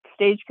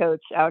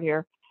Stagecoach out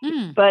here.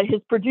 But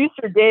his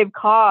producer, Dave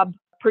Cobb,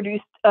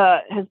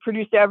 has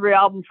produced every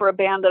album for a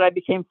band that I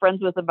became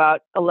friends with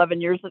about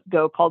 11 years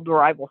ago called The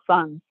Rival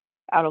Sons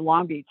out of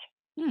Long Beach.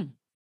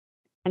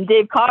 And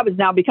Dave Cobb has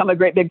now become a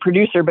great big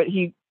producer, but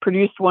he's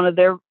produced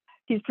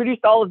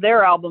all of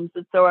their albums.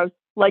 And so I was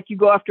like, you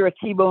go after a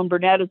T-Bone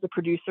Burnett as a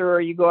producer,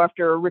 or you go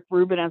after a Rick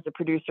Rubin as a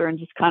producer and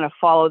just kind of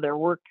follow their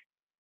work,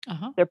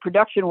 their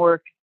production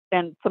work.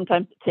 And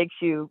sometimes it takes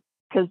you,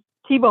 because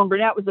T-Bone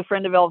Burnett was a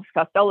friend of Elvis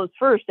Costello's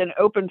first and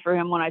opened for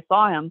him when I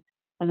saw him.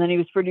 And then he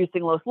was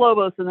producing Los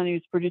Lobos, and then he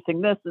was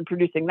producing this and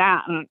producing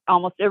that. And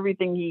almost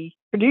everything he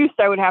produced,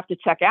 I would have to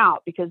check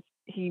out because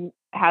he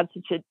had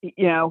such a,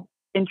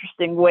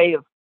 interesting way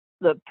of,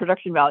 the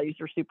production values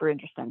were super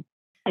interesting.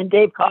 And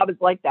Dave Cobb is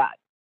like that.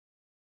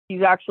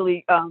 He's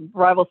actually,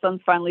 Rival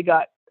Sons finally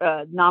got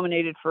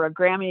nominated for a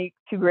Grammy,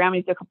 2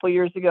 Grammys a couple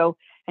years ago.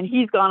 And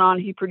he's gone on.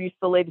 He produced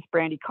the latest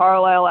Brandi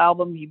Carlile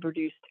album. He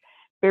produced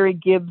Barry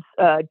Gibb's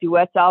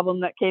duets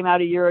album that came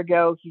out a year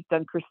ago. He's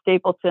done Chris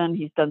Stapleton.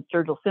 He's done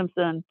Sturgill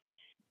Simpson.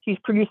 He's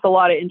produced a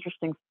lot of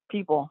interesting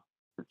people.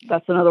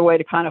 That's another way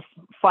to kind of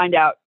find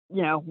out,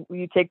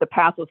 you take the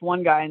path with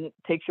one guy and it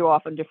takes you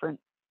off in different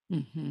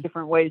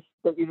ways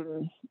that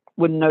you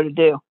wouldn't know to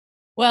do.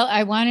 Well,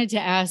 I wanted to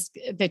ask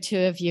the two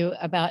of you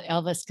about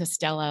Elvis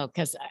Costello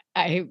because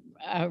I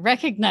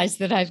recognize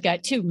that I've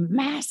got 2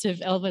 massive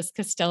Elvis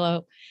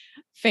Costello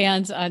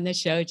fans on the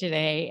show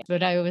today,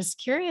 but I was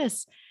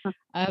curious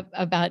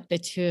about the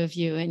two of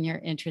you and your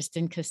interest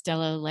in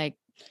Costello. Like,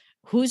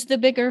 who's the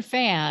bigger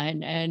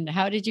fan, and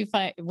how did you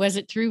find? Was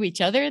it through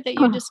each other that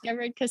you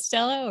discovered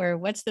Costello, or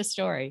what's the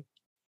story?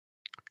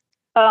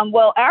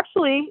 Well,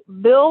 actually,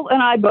 Bill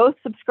and I both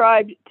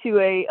subscribed to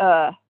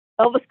a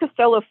Elvis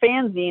Costello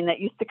fanzine that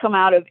used to come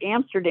out of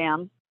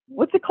Amsterdam.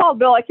 What's it called,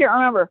 Bill? I can't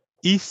remember.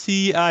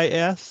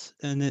 ECIS,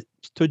 and it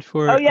stood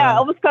for. Oh yeah,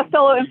 Elvis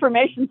Costello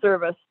Information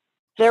Service.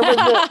 There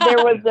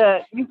was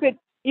a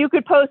you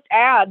could post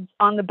ads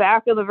on the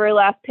back of the very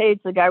last page.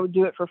 The guy would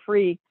do it for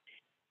free,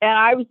 and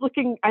I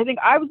think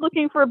I was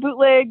looking for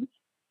bootlegs,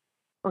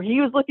 or he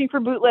was looking for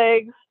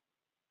bootlegs,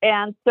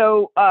 And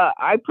so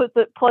I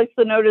placed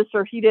the notice,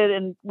 or he did,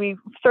 and we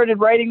started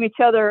writing each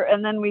other.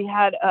 And then we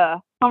had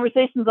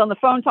conversations on the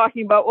phone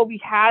talking about what we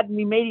had, and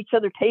we made each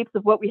other tapes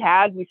of what we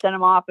had. We sent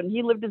him off, and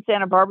he lived in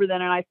Santa Barbara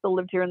then, and I still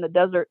lived here in the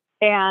desert.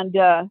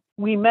 And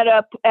we met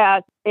up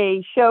at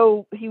a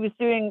show. He was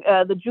doing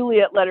the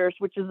Juliet Letters,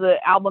 which is an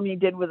album he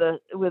did with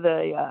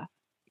a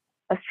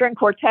string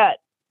quartet.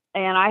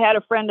 And I had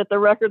a friend at the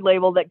record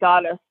label that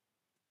got us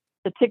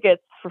the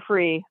tickets for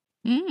free.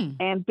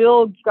 And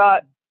Bill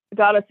got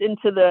us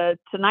into the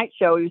Tonight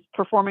Show. He was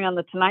performing on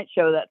the Tonight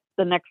Show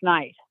the next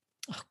night.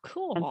 Oh,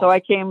 cool. And so I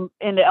came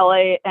into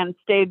LA and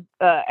stayed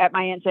at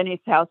my Aunt Jenny's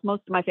house.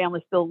 Most of my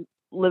family still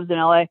lives in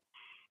LA.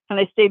 And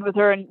I stayed with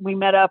her, and we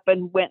met up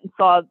and went and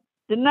saw,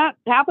 didn't that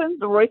happen?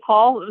 The Royce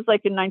Hall? It was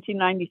like in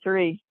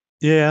 1993.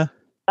 Yeah.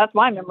 That's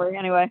my memory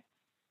anyway.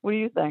 What do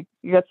you think?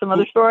 You got some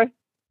other story?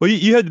 Well,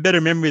 you have the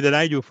better memory than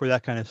I do for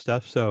that kind of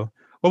stuff. So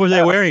what was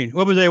I wearing?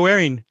 What was I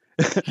wearing?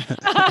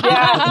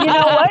 Yeah, you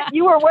know what?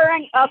 You were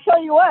wearing, I'll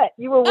tell you what,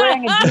 you were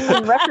wearing a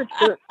Demon Record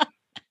shirt.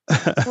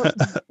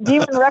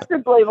 Demon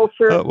Records label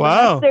shirt. Oh, wow.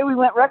 The next day we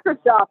went record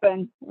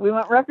shopping. We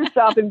went record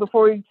shopping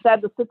before we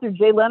had to sit through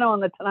Jay Leno on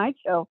the Tonight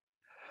Show.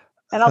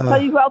 And I'll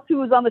tell you who else who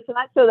was on the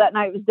Tonight Show that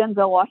night. It was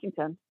Denzel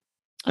Washington.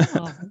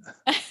 Oh.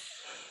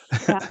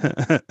 Yeah.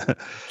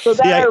 So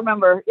that I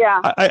remember. Yeah.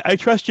 I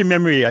trust your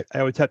memory,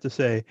 I would have to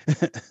say.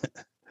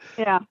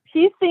 Yeah.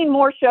 He's seen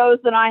more shows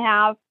than I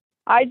have.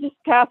 I just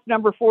passed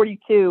number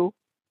 42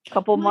 a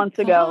couple months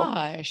ago.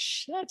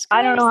 Gosh, that's crazy.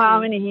 I don't know how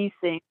many he's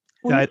seen.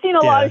 We've seen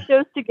a lot of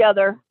shows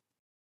together.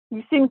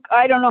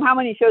 I don't know how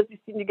many shows we've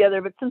seen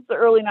together, but since the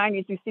early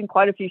 90s, we've seen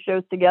quite a few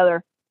shows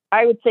together.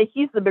 I would say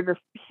he's the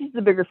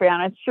bigger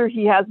fan. I'm sure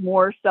he has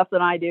more stuff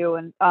than I do.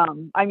 And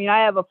I mean,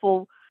 I have a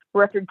full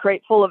record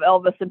crate full of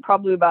Elvis and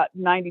probably about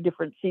 90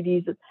 different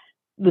CDs,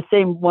 the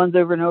same ones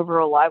over and over,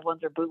 or live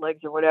ones or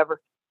bootlegs or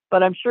whatever.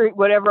 But I'm sure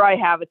whatever I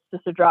have, it's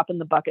just a drop in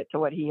the bucket to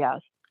what he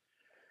has.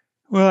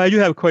 Well, I do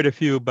have quite a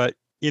few, but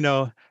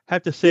I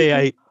have to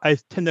say I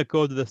tend to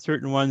go to the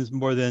certain ones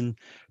more than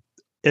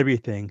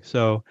everything.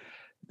 So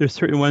there's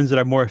certain ones that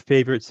are more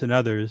favorites than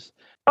others.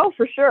 Oh,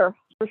 for sure.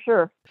 For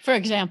sure. For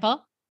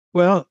example?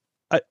 Well,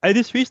 I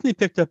just recently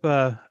picked up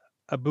a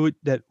boot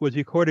that was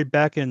recorded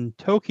back in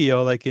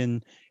Tokyo, like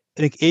in,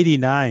 I think,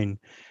 89.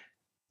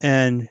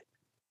 And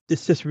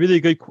it's just really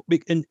good.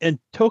 And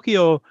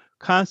Tokyo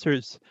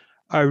concerts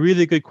are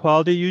really good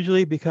quality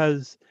usually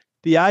because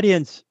the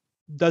audience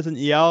doesn't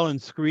yell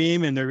and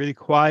scream, and they're really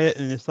quiet,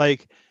 and it's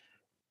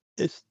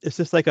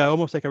just like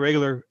almost like a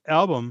regular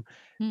album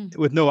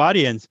with no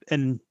audience,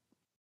 and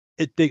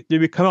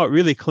they come out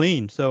really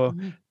clean. So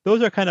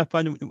those are kind of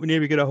fun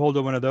whenever you get a hold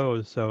of one of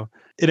those. So,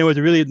 and it was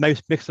a really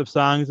nice mix of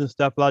songs and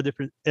stuff, a lot of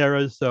different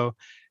eras. So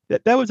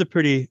that was a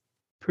pretty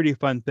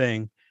fun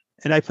thing,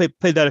 and I played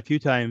that a few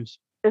times.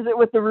 Is it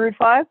with the Rude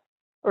Five?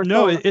 Or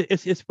no,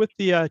 it's with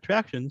the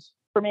Attractions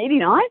from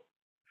 '89.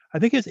 I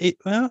think it's 8.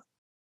 Well.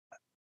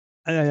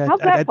 How's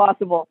that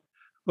possible?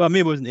 Well, maybe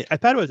it wasn't. I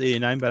thought it was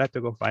 89, but I have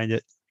to go find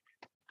it.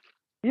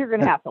 You're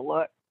gonna have to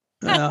look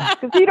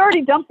because he'd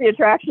already dumped the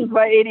Attractions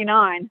by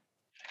 '89,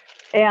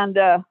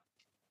 and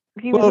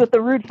he was with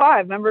the Rude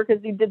Five. Remember,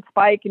 because he did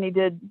Spike and he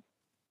did.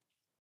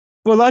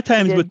 Well, a lot of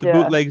times with the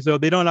bootlegs, though,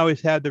 they don't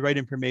always have the right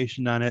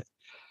information on it.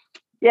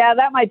 Yeah,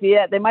 that might be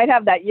it. They might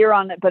have that year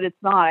on it, but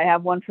it's not. I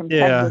have one from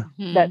Texas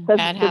that says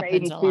it's from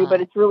 '82, but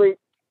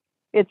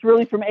it's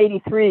really from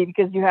 '83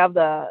 because you have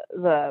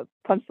the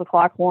Punch the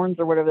Clock horns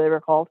or whatever they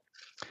were called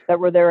that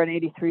were there in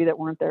 '83 that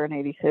weren't there in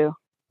 '82.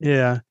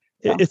 Yeah,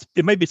 so,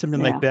 it might be something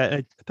like that.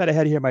 I thought I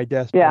had it here at my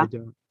desk, but I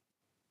don't.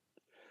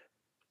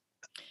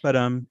 But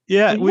you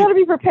got to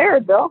be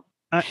prepared, Bill.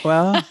 I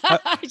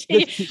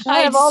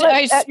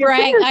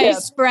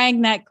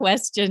sprang that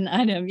question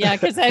on him. Yeah,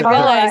 because I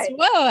realized,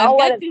 I'll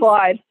let it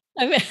slide.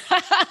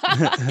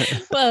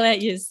 We'll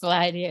let you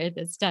slide here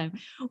this time.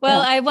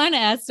 Well, I want to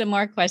ask some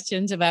more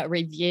questions about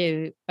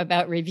reviewing,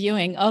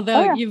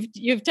 although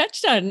you've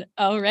touched on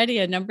already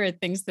a number of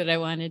things that I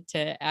wanted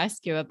to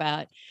ask you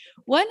about.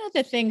 One of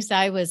the things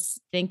I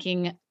was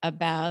thinking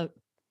about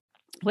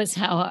was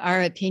how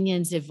our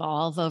opinions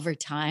evolve over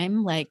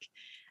time. Like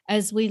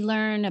as we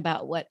learn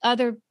about what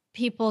other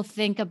people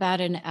think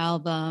about an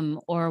album,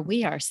 or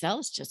we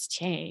ourselves just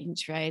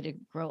change, right?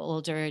 And grow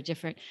older or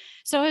different.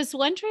 So I was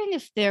wondering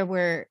if there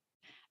were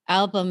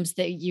albums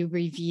that you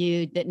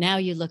reviewed that now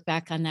you look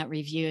back on that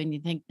review and you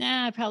think,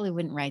 I probably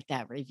wouldn't write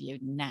that review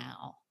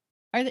now.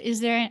 Do you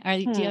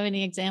have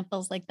any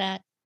examples like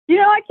that?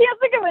 I can't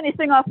think of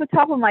anything off the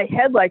top of my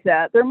head like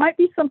that. There might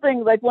be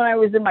something like when I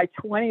was in my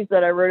 20s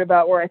that I wrote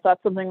about where I thought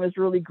something was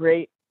really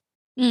great.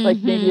 Like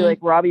maybe like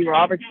Robbie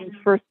Robertson's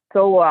first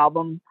solo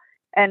album.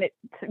 And it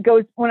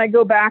goes, when I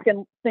go back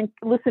and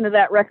listen to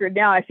that record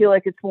now, I feel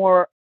like it's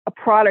more a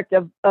product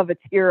of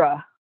its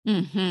era.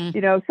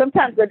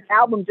 Sometimes an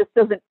album just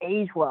doesn't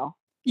age well.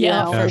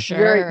 For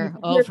sure.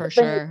 For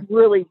sure. It's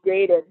really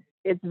dated.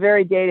 It's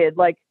very dated.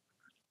 Like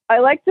I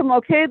liked them.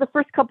 The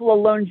first couple of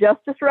Lone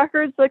Justice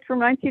records, like from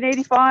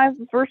 1985,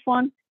 the first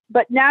one,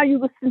 but now you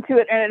listen to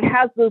it and it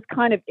has those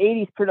kind of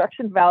 80s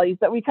production values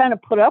that we kind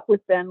of put up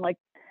with then, like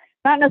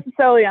not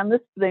necessarily on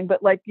this thing,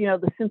 but like,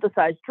 the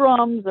synthesized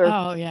drums or,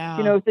 Oh,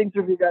 yeah. things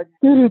would be that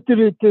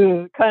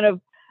kind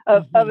of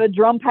a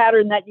drum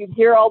pattern that you'd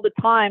hear all the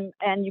time,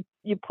 and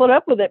you put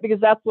up with it because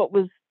that's what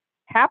was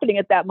happening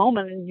at that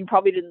moment, and you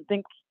probably didn't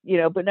think,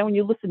 but then when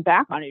you listen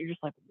back on it, you're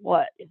just like,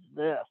 what is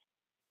this?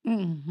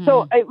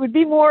 So it would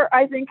be more,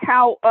 I think,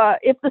 how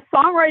if the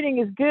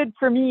songwriting is good,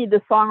 for me,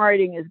 the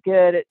songwriting is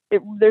good.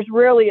 There's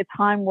rarely a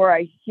time where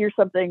I hear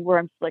something where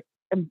I'm just like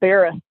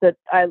embarrassed that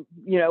I,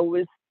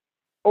 was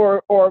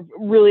or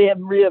really am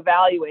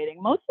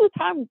reevaluating. Most of the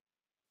time,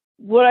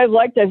 what I've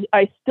liked,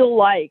 I still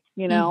like.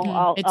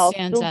 I'll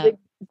still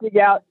dig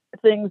out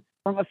things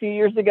from a few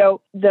years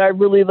ago that I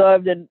really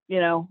loved, and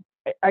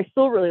I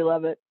still really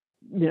love it.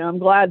 I'm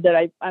glad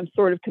that I'm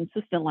sort of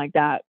consistent like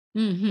that.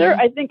 There,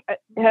 I think,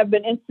 have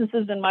been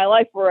instances in my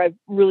life where I've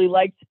really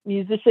liked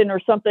musician or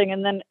something,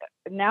 and then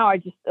now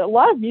a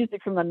lot of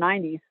music from the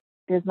 90s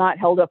has not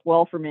held up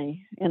well for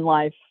me in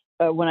life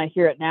when I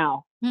hear it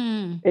now.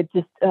 It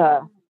just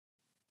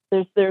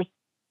there's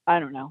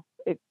I don't know.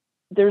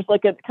 There's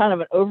like a kind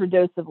of an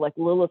overdose of like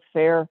Lilith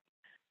Fair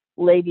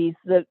ladies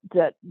that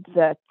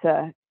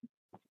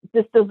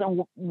just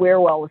doesn't wear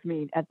well with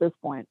me at this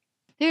point.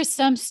 There's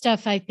some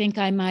stuff I think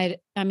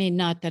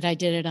not that I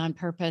did it on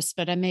purpose,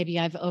 but maybe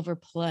I've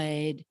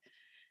overplayed.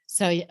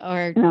 So,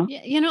 or,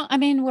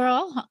 we're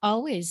all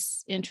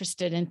always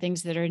interested in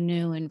things that are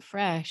new and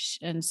fresh.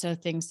 And so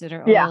things that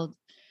are old,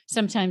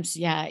 sometimes,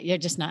 you're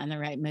just not in the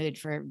right mood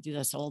for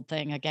this old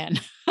thing again.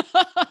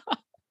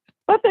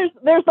 But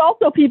there's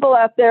also people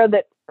out there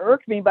that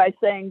irk me by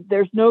saying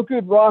there's no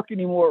good rock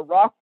anymore.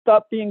 Rock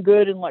stopped being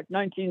good in like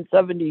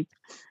 1970.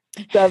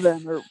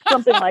 7 or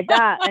something like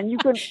that, and you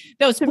can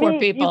those poor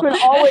people. You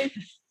can always,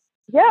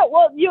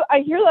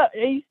 I hear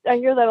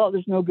that. Oh,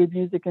 there's no good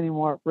music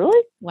anymore.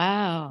 Really?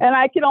 Wow. And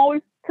I can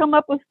always come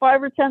up with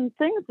 5 or 10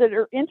 things that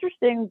are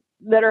interesting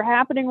that are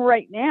happening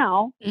right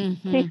now.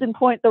 Case in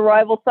point, the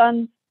Rival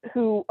Sons,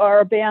 who are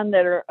a band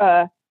that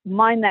are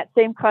mine that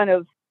same kind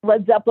of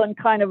Led Zeppelin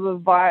kind of a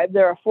vibe.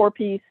 They're a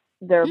 4-piece.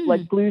 They're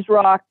like blues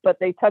rock, but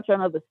they touch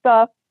on other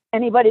stuff.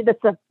 Anybody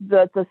that's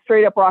a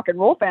straight up rock and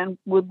roll fan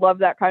would love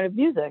that kind of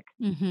music.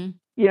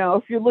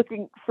 If you're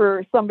looking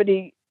for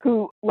somebody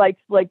who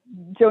likes like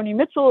Joni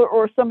Mitchell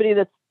or somebody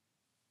that's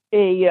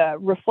a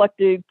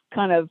reflective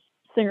kind of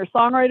singer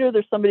songwriter,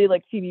 there's somebody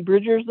like Phoebe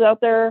Bridgers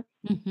out there.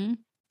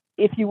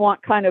 If you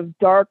want kind of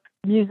dark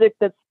music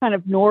that's kind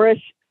of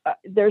Norrish,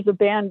 there's a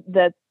band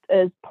that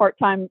is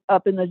part-time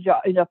up in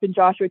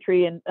Joshua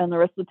Tree and the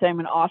rest of the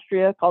time in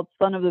Austria called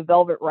Son of the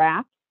Velvet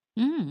Rat.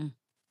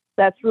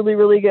 That's really,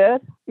 really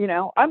good.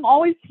 I'm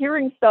always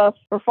hearing stuff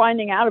or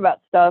finding out about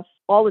stuff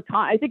all the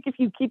time. I think if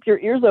you keep your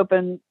ears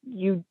open,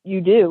 you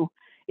do.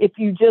 If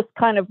you just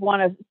kind of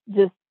want to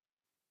just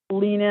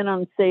lean in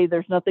on, say,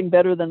 there's nothing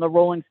better than the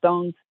Rolling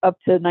Stones up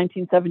to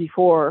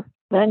 1974,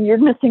 then you're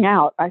missing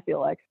out, I feel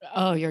like.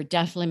 Oh, you're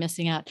definitely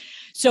missing out.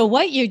 So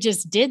what you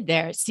just did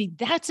there, see,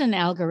 that's an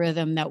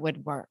algorithm that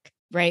would work,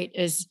 right?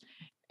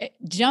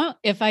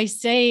 If I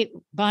say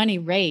Bonnie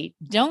Raitt,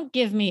 don't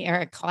give me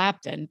Eric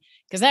Clapton,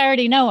 because I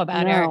already know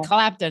about Eric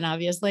Clapton,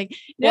 obviously.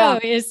 No,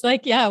 it's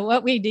like,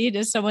 what we need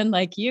is someone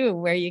like you,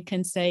 where you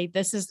can say,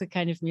 this is the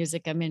kind of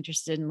music I'm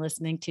interested in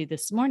listening to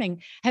this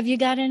morning. Have you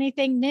got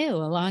anything new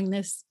along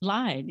this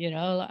line?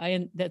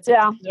 That's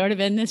sort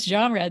of in this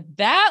genre.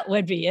 That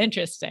would be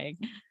interesting.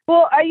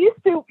 Well, I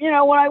used to,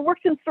 when I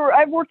worked in stores,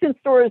 I've worked in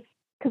stores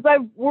because I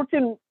worked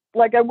in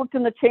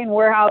the chain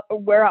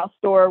warehouse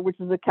store, which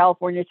is a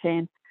California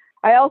chain.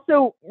 I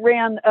also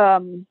ran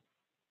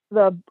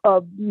the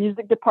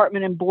music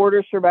department in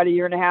Borders for about 1.5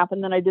 years,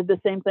 and then I did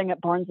the same thing at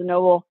Barnes &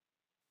 Noble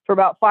for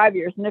about 5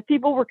 years. And if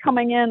people were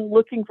coming in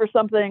looking for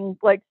something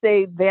like,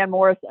 say, Van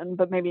Morrison,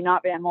 but maybe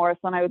not Van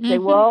Morrison, I would say,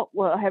 well,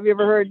 have you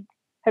ever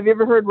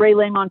heard Ray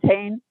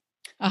LaMontagne?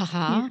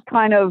 He's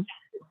kind of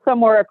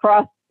somewhere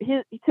across.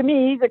 To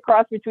me, he's a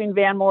cross between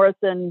Van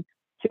Morrison,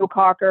 Joe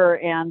Cocker,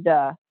 and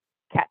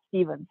Cat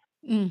Stevens.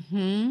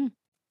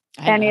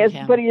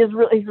 But he's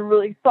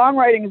really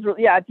songwriting is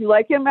really, do you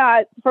like him?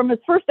 From his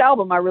first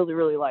album, I really,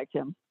 really liked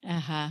him.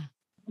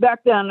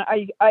 Back then,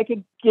 I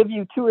could give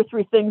you 2 or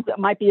 3 things that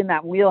might be in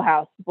that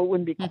wheelhouse, but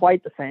wouldn't be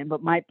quite the same,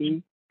 but might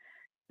be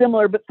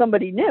similar, but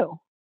somebody new.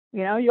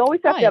 You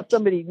always have to have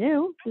somebody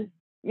new.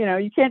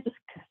 You can't just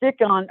stick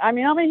on. I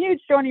mean, I'm a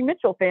huge Joni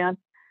Mitchell fan,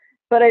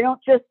 but it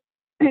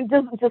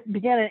doesn't just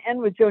begin and end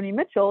with Joni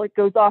Mitchell. It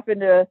goes off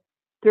into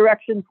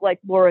directions like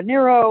Laura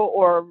Nyro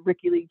or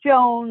Ricky Lee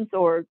Jones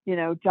or,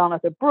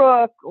 Jonathan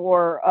Brooke,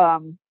 or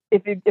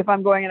if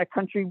I'm going in a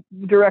country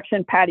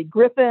direction, Patty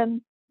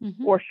Griffin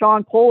or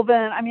Sean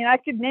Colvin. I mean, I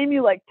could name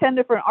you like 10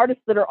 different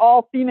artists that are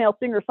all female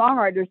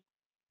singer-songwriters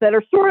that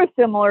are sort of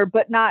similar,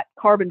 but not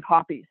carbon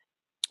copies.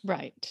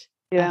 Right.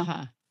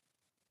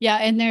 Yeah,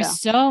 and Yeah. there's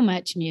so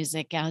much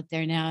music out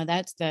there now.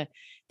 That's the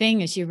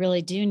thing, is you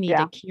really do need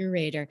Yeah. a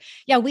curator.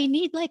 Yeah, we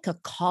need like a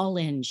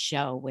call-in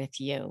show with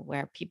you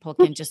where people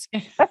can just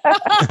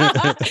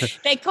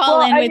they call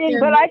Well, in I with mean, their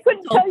but I couldn't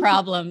musical tell you.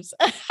 problems.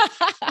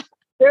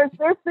 There's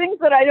things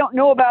that I don't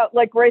know about,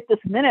 like right this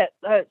minute.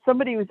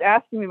 Somebody was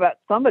asking me about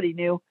somebody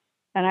new,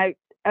 and I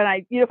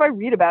if I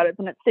read about it,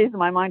 then it stays in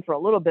my mind for a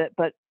little bit.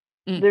 But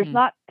there's Mhm.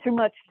 not too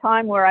much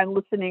time where I'm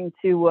listening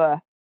to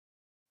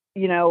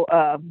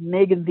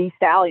Megan Thee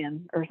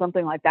Stallion or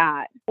something like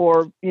that,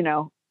 or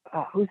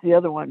who's the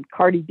other one,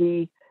 Cardi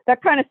B.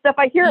 That kind of stuff.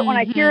 I hear it when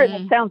I hear it,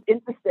 and it Mhm. sounds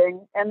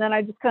interesting, and then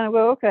I just kind of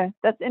go, okay,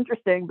 that's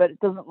interesting, but it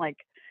doesn't like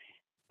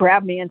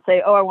grab me and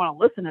say, oh, I want to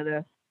listen to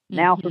this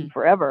now from Mhm.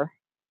 forever.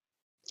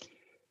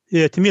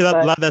 Yeah, to me, a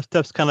But lot of that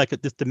stuff's kind of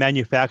like just the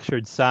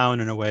manufactured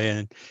sound in a way,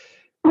 and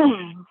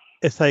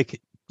it's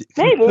like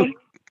maybe.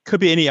 could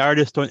be any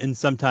artist and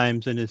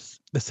sometimes, and it's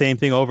the same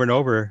thing over and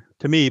over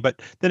to me.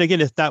 But then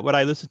again, it's not what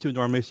I listen to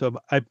normally, so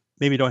I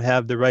maybe don't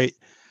have the right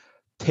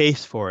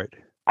taste for it.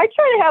 I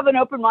try to have an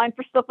open mind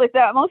for stuff like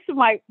that. Most of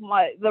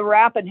the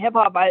rap and hip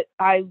hop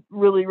I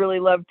really, really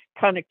loved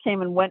kind of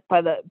came and went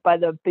by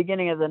the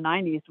beginning of the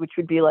 90s, which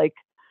would be like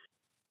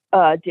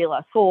De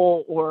La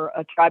Soul or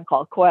A Tribe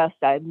Called Quest.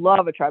 I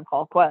love A Tribe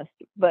Called Quest.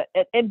 But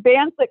and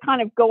bands that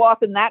kind of go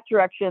off in that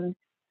direction,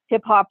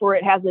 hip hop where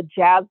it has a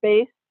jazz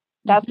bass,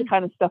 that's the Mhm.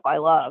 kind of stuff I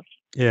love.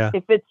 Yeah.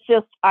 If it's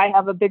just I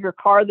have a bigger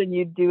car than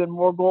you do and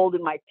more gold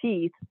in my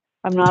teeth,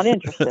 I'm not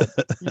interested.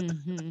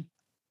 Mhm.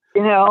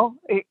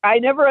 I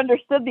never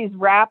understood these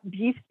rap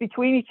beefs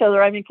between each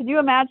other. I mean, could you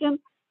imagine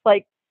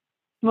like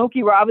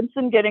Smokey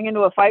Robinson getting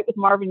into a fight with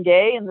Marvin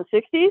Gaye in the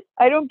 60s?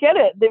 I don't get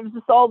it. There was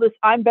just all this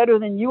I'm better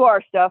than you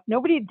are stuff.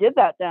 Nobody did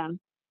that then.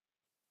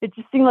 It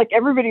just seemed like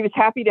everybody was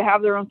happy to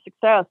have their own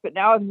success. But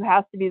now it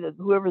has to be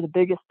whoever the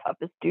biggest,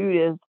 toughest dude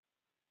is.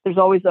 There's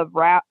always a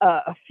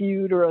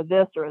feud or a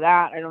this or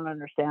that. I don't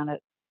understand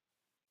it.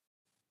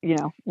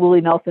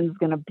 Willie Nelson's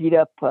going to beat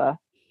up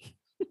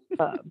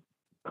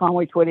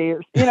Conway Twitty,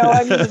 or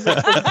I mean,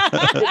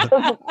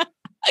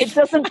 it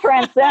doesn't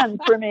transcend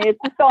for me. It's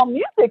just all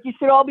music. You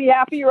should all be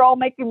happy. You're all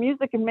making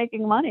music and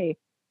making money.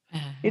 It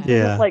Uh-huh.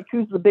 isn't like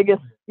who's the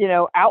biggest,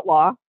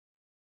 outlaw.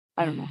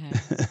 I don't know.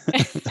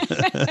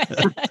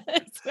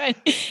 It's funny.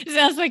 It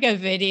sounds like a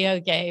video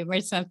game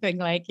or something,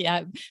 like,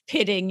 yeah,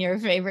 pitting your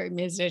favorite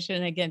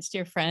musician against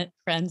your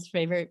friend's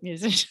favorite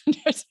musician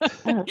or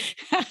something.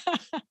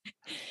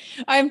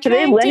 I'm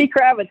Today, trying Lenny to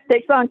Kravitz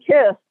takes on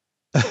Kiss.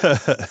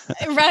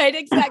 right,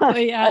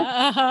 exactly.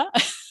 Yeah.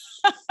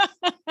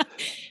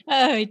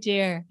 Oh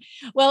dear.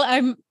 Well,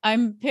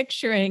 I'm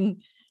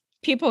picturing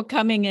people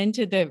coming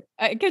into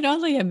I can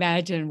only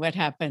imagine what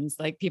happens.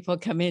 Like, people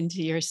come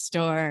into your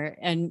store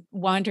and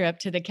wander up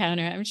to the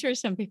counter. I'm sure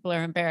some people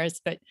are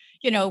embarrassed, but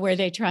where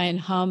they try and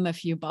hum a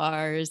few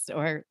bars,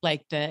 or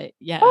like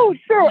Oh,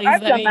 sure, please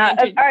I've let done me that.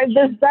 That's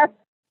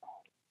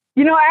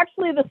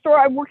actually the store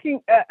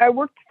I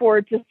worked for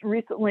just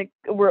recently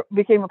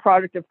became a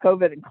product of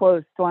COVID and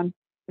closed, so I'm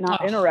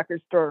not in a Oh,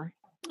 record store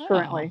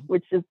currently, oh,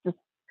 which is just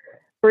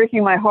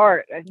breaking my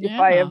heart.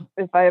 yeah.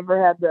 If I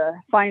ever had the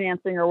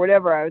financing or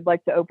whatever, I would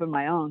like to open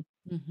my own.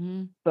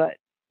 Hmm. But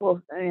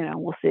we'll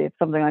see if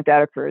something like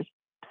that occurs.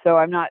 So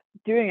I'm not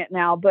doing it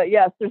now. But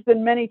yes, there's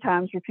been many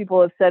times where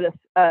people have said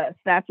a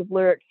snatch of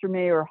lyrics for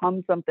me or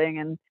hum something,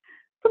 and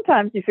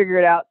sometimes you figure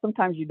it out,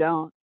 sometimes you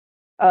don't.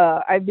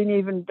 I've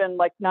been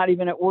like not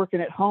even at work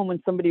and at home,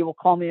 and somebody will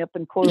call me up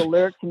and quote a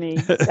lyric to me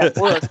at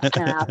work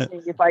and ask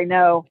me if I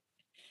know.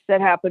 That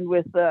happened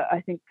with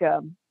I think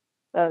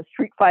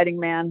Street Fighting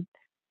Man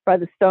by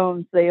the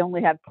Stones. They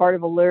only had part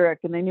of a lyric,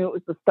 and they knew it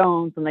was the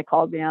Stones, and they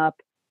called me up,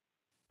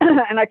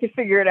 and I could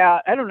figure it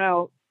out. I don't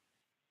know.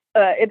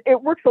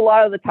 It works a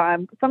lot of the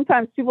time.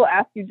 Sometimes people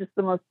ask you just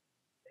the most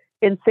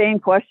insane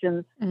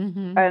questions,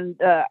 Hmm.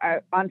 and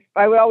I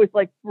would always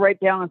like write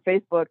down on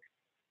Facebook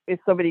if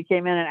somebody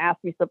came in and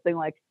asked me something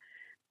like,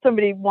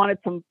 somebody wanted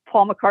some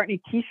Paul McCartney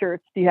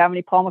T-shirts. Do you have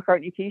any Paul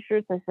McCartney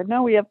T-shirts? I said,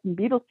 no, we have some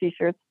Beatles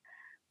T-shirts.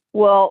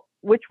 Well,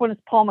 which one is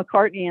Paul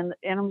McCartney? And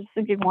I'm just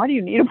thinking, why do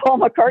you need a Paul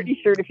McCartney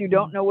shirt if you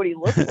don't know what he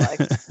looks like?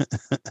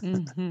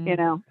 Hmm. You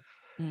know?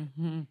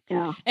 Hmm.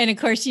 Yeah. And of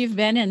course, you've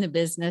been in the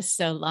business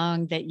so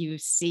long that you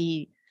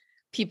see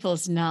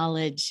people's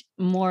knowledge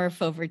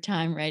morph over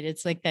time, right?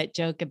 It's like that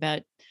joke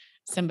about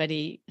some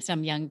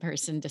young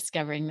person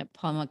discovering that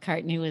Paul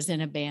McCartney was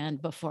in a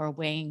band before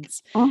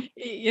Wings. Oh,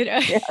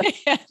 yes.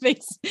 Yeah,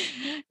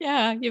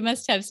 yeah, you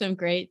must have some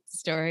great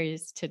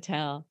stories to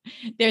tell.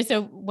 There's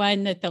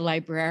one that the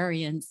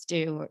librarians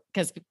do,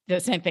 because the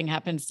same thing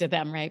happens to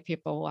them, right?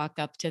 People walk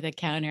up to the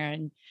counter,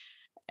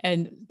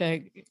 and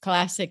the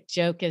classic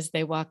joke is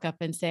they walk up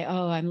and say,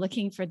 "Oh, I'm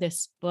looking for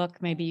this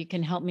book. Maybe you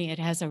can help me. It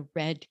has a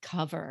red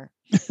cover."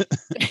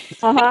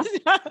 Uh-huh.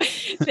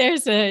 So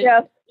there's a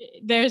Yes.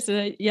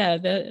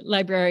 The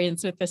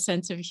librarians with a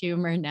sense of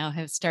humor now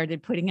have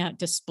started putting out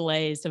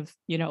displays of,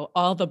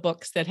 all the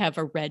books that have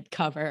a red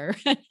cover.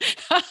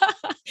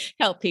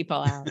 Help people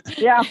out.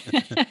 Yeah.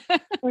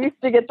 We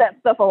used to get that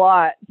stuff a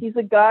lot. He's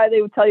a guy,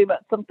 they would tell you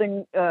about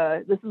something,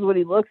 this is what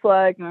he looks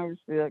like, and I would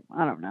just be like,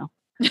 I don't know.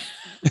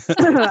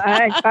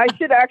 I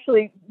should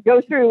actually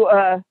go through,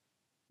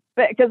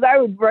 because I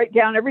would write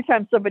down every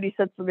time somebody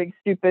said something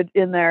stupid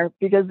in there,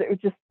 because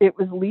it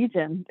was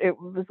legion. It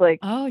was like,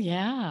 oh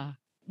yeah.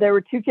 There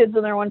were two kids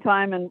in there one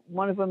time, and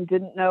one of them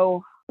didn't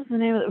know, what was the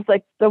name of it? It was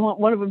like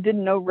one of them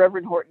didn't know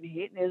Reverend Horton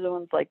Heat, and the other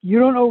one's like, you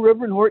don't know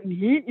Reverend Horton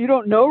Heat? You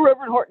don't know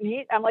Reverend Horton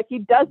Heat? I'm like, he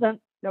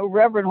doesn't know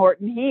Reverend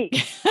Horton Heat.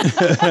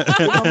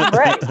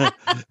 Right.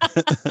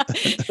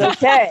 It's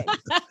okay.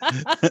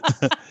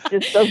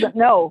 Just doesn't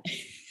know.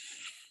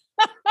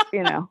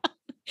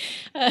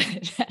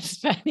 That's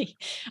funny.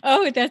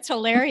 Oh, that's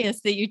hilarious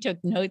that you took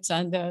notes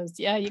on those.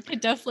 Yeah, you could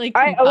definitely.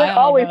 I would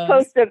always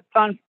post it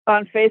on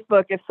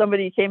Facebook if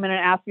somebody came in and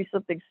asked me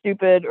something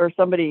stupid, or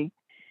somebody,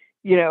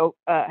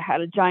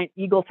 had a giant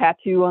eagle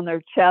tattoo on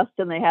their chest,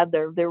 and they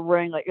were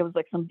wearing it was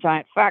like some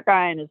giant fat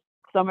guy, and his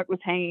stomach was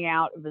hanging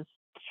out of his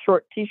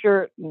short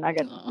T-shirt, and I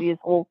got to see his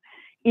whole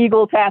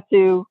eagle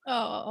tattoo.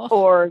 Oh.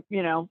 Or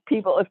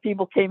if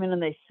people came in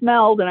and they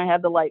smelled, and I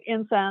had to light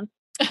incense.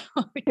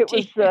 Oh, it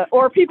was,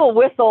 or people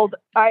whistled.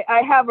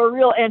 I have a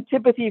real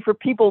antipathy for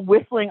people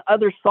whistling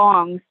other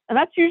songs, and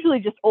that's usually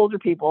just older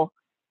people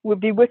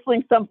would be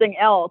whistling something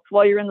else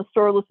while you're in the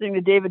store listening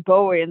to David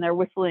Bowie, and they're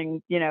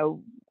whistling,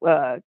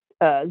 Zippity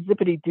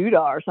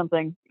Doodah or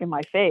something in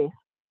my face.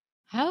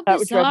 How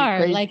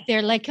bizarre! Like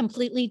they're like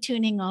completely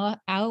tuning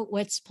out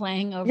what's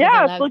playing over.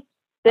 Yeah,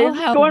 they're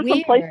just going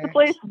from place to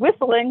place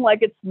whistling like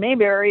it's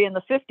Mayberry in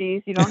the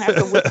 50s. You don't have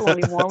to whistle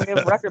anymore. We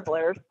have record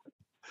players.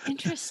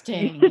 Interesting.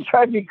 It used to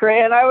drive me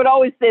crazy. And I would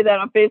always say that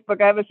on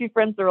Facebook. I have a few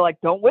friends that are like,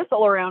 don't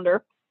whistle around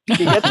her.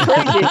 She gets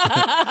crazy.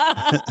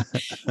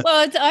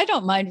 Well, I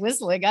don't mind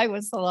whistling. I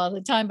whistle all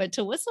the time. But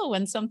to whistle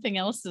when something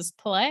else is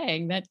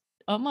playing, that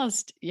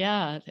almost,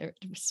 they're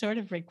sort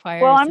of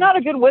requires. Well, I'm not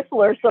a good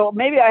whistler, so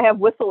maybe I have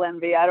whistle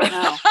envy. I don't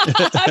know.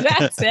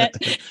 That's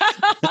it.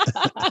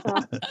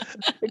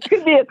 It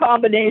could be a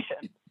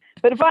combination.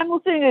 But if I'm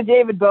listening to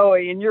David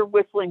Bowie and you're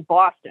whistling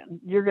Boston,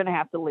 you're going to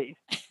have to leave.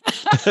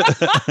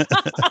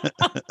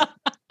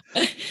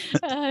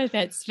 Oh,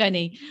 that's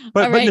funny.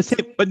 But in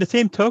the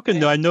same token,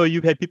 though, I know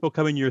you've had people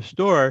come in your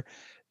store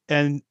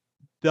and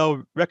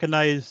they'll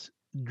recognize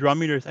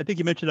drumming. I think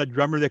you mentioned a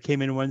drummer that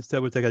came in once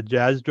that was like a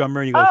jazz drummer.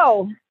 And he goes,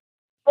 oh,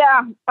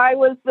 yeah. I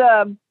was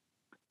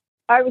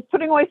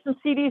putting away some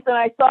CDs, and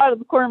I saw out of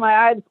the corner of my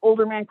eye this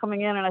older man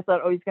coming in, and I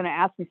thought, oh, he's going to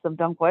ask me some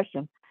dumb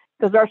question.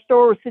 Because our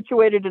store was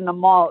situated in a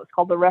mall. It's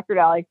called the Record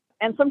Alley.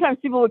 And sometimes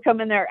people would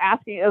come in there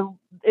asking,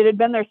 it had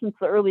been there since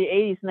the early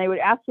 80s, and they would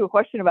ask you a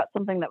question about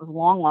something that was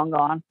long, long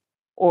gone.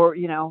 Or,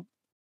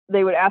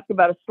 they would ask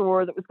about a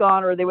store that was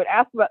gone, or they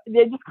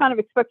just kind of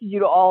expected you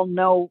to all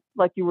know,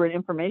 like you were an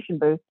information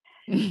booth.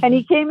 And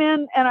he came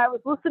in, and I was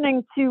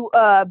listening to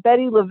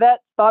Betty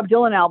LaVette's Bob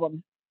Dylan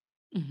album.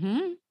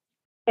 Mm-hmm.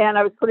 And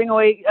I was putting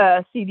away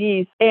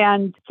CDs,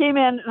 and came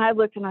in, and I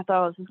looked, and I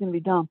thought, oh, this is going to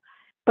be dumb.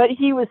 But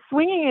he was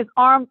swinging his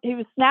arm. He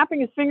was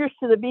snapping his fingers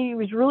to the beat. He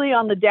was really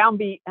on the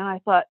downbeat. And I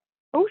thought,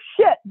 oh,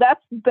 shit,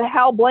 that's the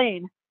Hal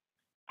Blaine.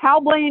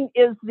 Hal Blaine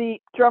is the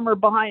drummer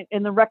behind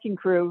in the Wrecking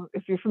Crew.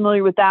 If you're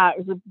familiar with that,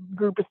 it was a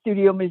group of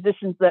studio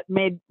musicians that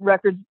made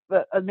records,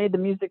 made the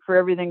music for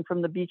everything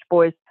from the Beach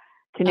Boys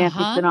to Nancy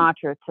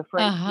Sinatra to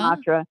Frank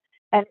Sinatra.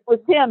 And it was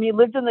him. He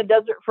lived in the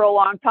desert for a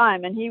long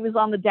time, and he was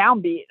on the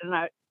downbeat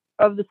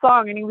of the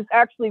song. And he was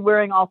actually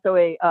wearing also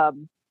a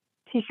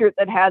T-shirt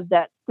that had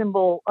that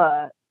symbol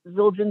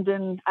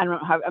Zildjian. I don't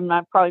know how, I'm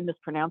not probably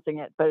mispronouncing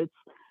it, but it's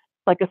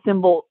like a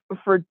symbol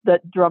for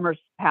that drummers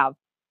have.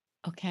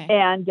 Okay.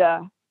 And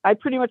I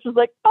pretty much was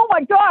like, oh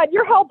my God,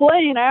 you're Hal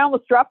Blaine. I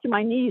almost dropped to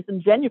my knees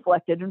and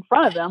genuflected in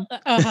front of them.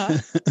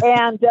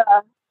 And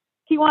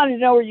he wanted to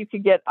know where you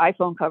could get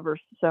iPhone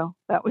covers. So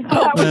that was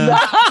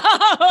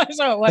that.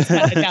 So it was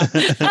kind of dumb.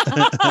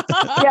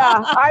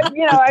 Yeah.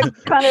 I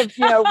kind of,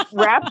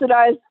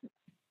 rhapsodized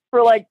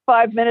for like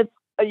 5 minutes.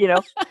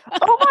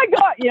 Oh my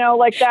God,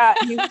 like that.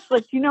 And he was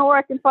like, do you know where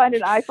I can find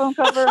an iPhone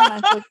cover? And I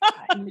was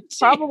like,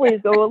 probably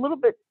go a little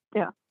bit.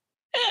 Yeah.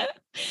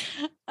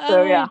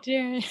 So, yeah.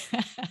 Dear.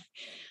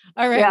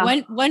 All right.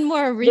 Yeah. One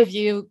more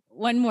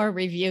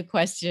review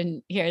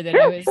question here that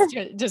I was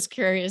just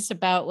curious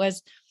about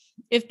was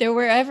if there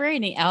were ever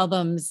any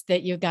albums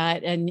that you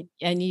got and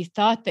you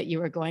thought that you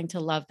were going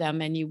to love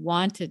them and you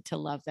wanted to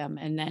love them,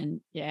 and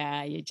then,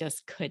 you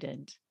just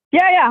couldn't.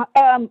 Yeah.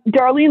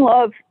 Darlene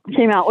Love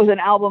came out with an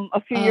album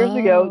a few years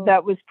ago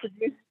that was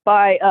produced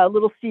by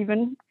Little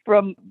Steven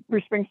from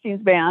Bruce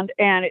Springsteen's band,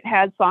 and it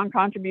had song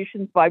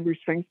contributions by Bruce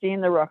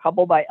Springsteen. There were a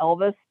couple by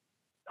Elvis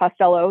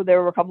Costello.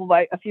 There were a couple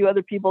by a few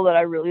other people that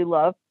I really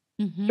love.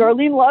 Mm-hmm.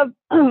 Darlene Love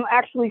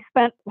actually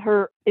spent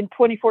her in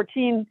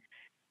 2014.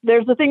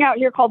 There's a thing out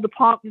here called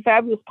the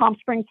Fabulous Palm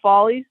Springs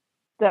Follies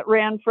that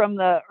ran from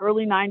the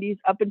early 90s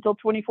up until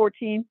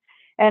 2014,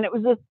 and it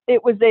was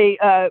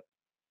a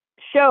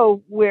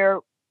show where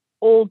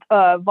old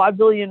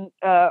vaudevillian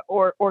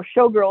or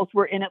showgirls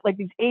were in it, like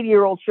these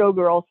 80-year-old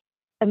showgirls,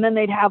 and then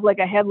they'd have like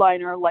a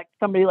headliner, like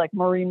somebody like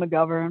Marie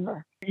McGovern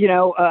or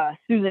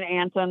Susan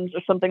Antons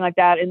or something like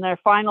that in their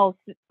final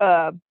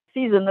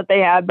season that they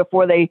had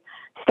before they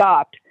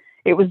stopped.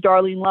 It was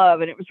Darlene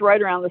Love, and it was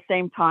right around the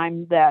same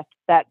time that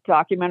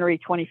documentary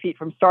 20 Feet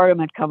from Stardom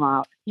had come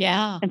out.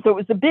 Yeah. And so it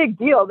was a big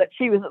deal that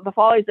she was at the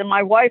Follies, and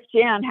my wife,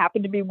 Jan,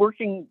 happened to be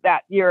working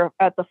that year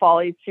at the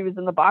Follies. She was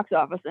in the box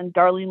office, and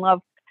Darlene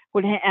Love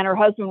and her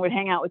husband would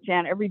hang out with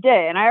Jan every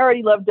day. And I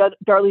already loved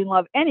Darlene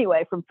Love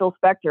anyway from Phil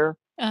Spector.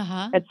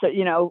 Uh-huh.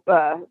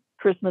 It's,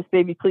 Christmas,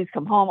 Baby, Please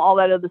Come Home, all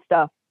that other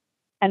stuff.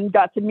 And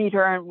got to meet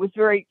her, and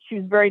she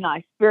was very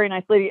nice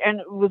lady. And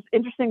it was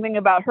interesting thing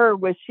about her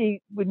was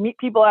she would meet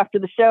people after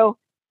the show,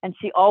 and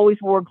she always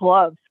wore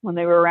gloves when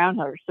they were around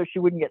her, so she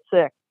wouldn't get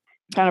sick.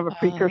 Kind of a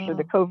precursor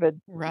to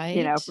COVID,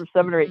 right? From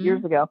 7 or 8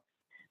 years ago.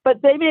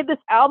 But they made this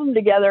album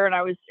together, and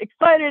I was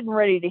excited and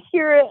ready to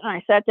hear it. And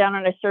I sat down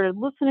and I started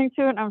listening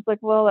to it, and I was like,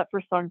 well, that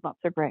first song's not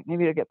so great.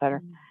 Maybe it'll get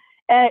better.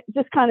 And it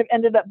just kind of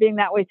ended up being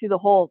that way through the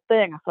whole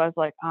thing. So I was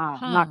like,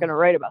 I'm not going to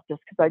write about this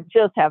because I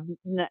just have,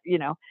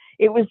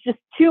 it was just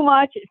too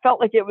much. It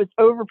felt like it was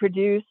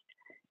overproduced.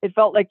 It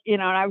felt like,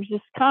 and I was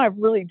just kind of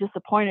really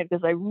disappointed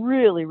because I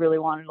really, really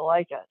wanted to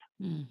like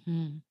it.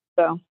 Mm-hmm.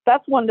 So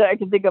that's one that I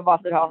can think of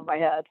off the top of my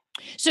head.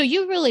 So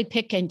you really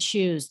pick and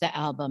choose the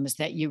albums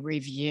that you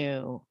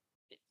review.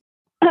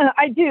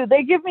 I do.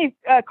 They give me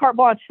carte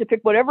blanche to pick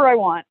whatever I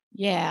want.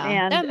 Yeah,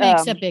 and that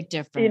makes a big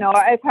difference.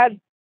 I've had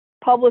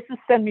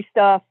publicists send me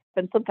stuff,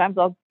 and sometimes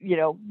I'll,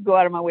 go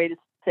out of my way to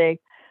say,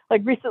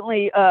 like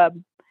recently,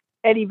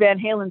 Eddie Van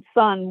Halen's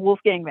son,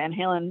 Wolfgang Van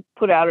Halen,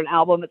 put out an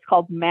album. It's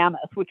called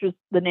Mammoth, which was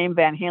the name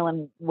Van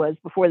Halen was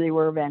before they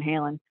were Van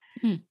Halen.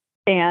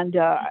 And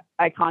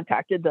I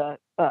contacted the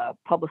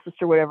publicist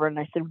or whatever, and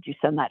I said, would you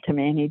send that to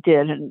me? And he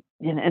did. And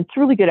it's a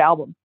really good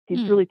album.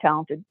 He's really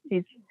talented.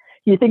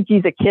 You think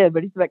he's a kid,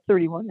 but he's like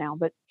 31 now.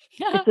 But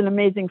it's an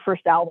amazing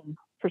first album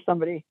for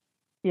somebody,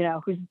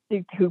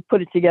 who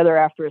put it together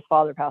after his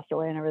father passed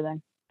away and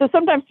everything. So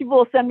sometimes people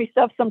will send me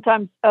stuff.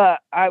 Sometimes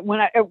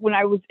when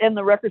I was in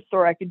the record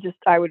store,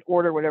 I would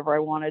order whatever I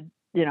wanted.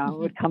 It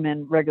would come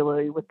in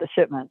regularly with the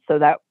shipment. So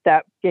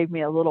that gave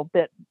me a little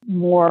bit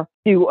more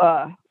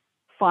to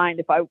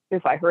find if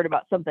I heard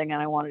about something and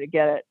I wanted to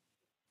get it.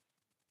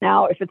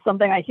 Now, if it's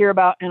something I hear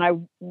about and I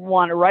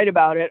want to write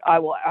about it, I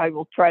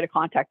will try to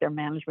contact their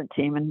management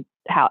team and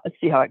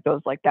see how it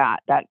goes like that.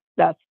 That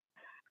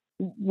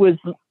was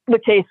the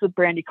case with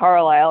Brandi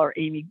Carlile or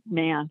Amy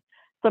Mann.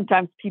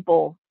 Sometimes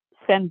people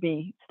send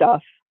me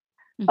stuff.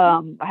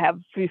 I have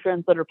a few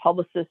friends that are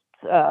publicists.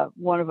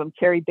 One of them,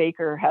 Kerry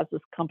Baker, has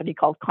this company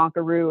called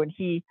Conqueroo, and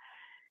he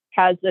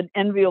has an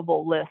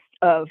enviable list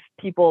of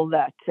people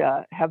that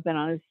have been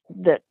on his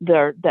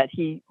that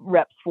he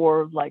reps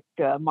for, like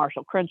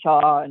Marshall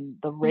Crenshaw and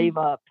the Rave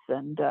Ups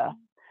and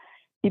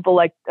people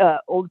like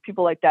old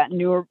people like that,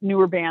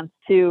 newer bands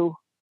too.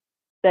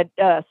 That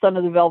Son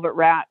of the Velvet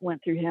Rat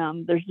went through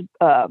him. There's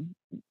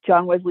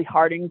John Wesley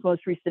Harding's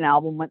most recent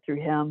album went through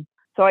him.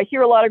 So I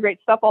hear a lot of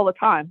great stuff all the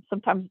time.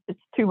 Sometimes it's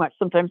too much.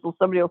 Sometimes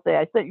somebody will say,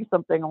 I sent you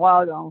something a while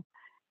ago.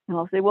 And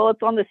I'll say, well,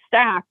 it's on the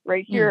stack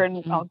right here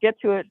and I'll get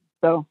to it.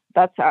 So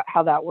that's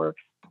how that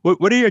works.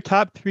 What are your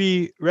top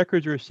 3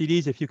 records or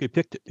CDs if you could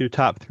pick your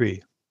top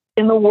 3?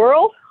 In the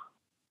world?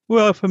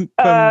 Well,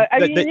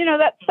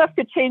 that stuff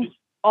could change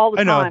all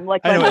the time.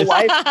 Like my whole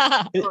life.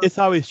 It's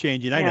always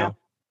changing. I know.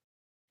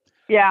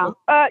 Yeah.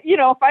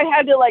 If I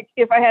had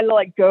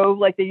to go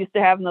like they used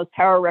to have in those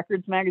Tower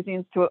Records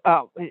magazines to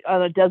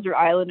on a desert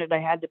island and I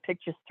had to pick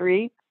just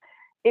 3,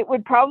 it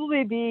would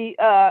probably be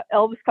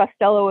Elvis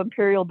Costello,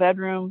 Imperial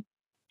Bedroom,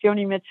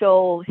 Joni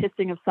Mitchell,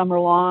 Hissing of Summer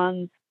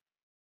Lawns,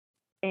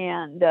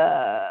 and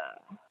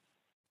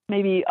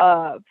maybe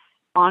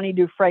Ani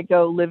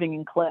DiFranco, Living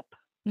in Clip.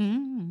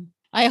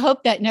 I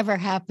hope that never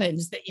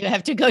happens, that you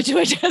have to go to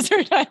a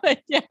desert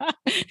island. Yeah.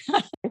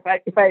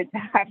 If I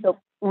have to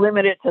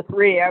limit it to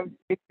 3,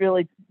 it's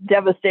really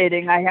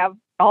devastating. I have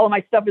all of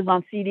my stuff is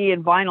on CD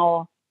and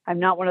vinyl. I'm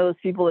not one of those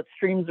people that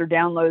streams or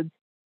downloads.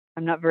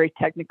 I'm not very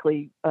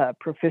technically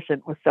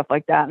proficient with stuff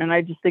like that. And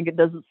I just think it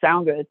doesn't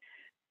sound good.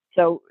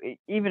 So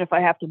even if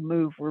I have to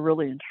move, we're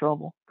really in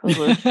trouble because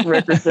there's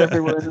records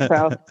everywhere in this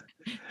house.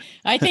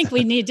 I think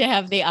we need to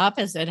have the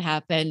opposite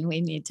happen. We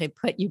need to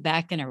put you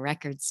back in a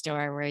record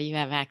store where you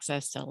have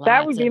access to lots.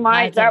 That would be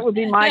my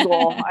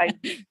goal.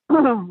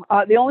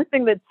 The only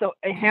thing that's so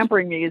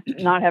hampering me is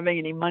not having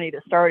any money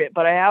to start it.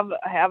 But I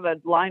have a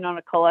line on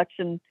a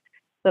collection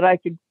that I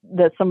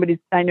know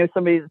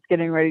somebody that's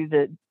getting ready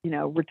to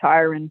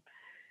retire and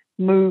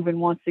move and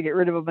wants to get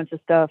rid of a bunch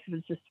of stuff.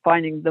 It's just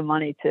finding the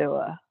money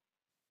to.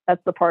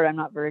 That's the part I'm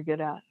not very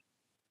good at.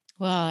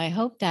 Well, I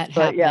hope that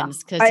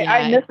happens because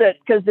I miss it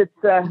because it's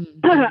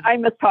I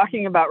miss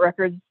talking about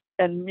records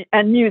and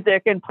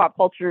music and pop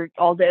culture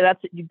all day.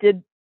 That's what you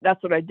did.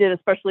 That's what I did,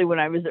 especially when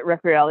I was at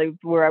Record Alley,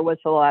 where I was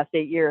for the last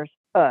 8 years.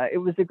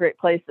 It was a great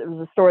place. It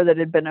was a store that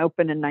had been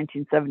opened in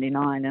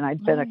 1979, and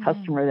I'd been a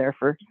customer there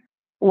for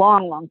a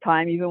long, long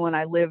time, even when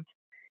I lived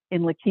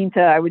in La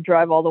Quinta, I would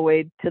drive all the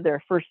way to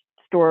their first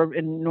store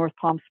in North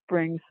Palm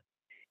Springs,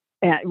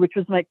 which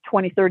was like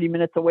 20, 30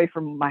 minutes away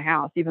from my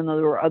house, even though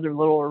there were other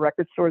little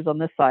record stores on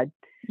this side.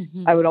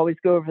 Mhm. I would always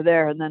go over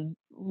there. And then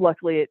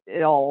luckily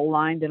it all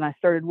aligned, and I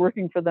started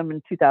working for them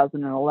in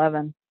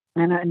 2011,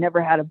 and I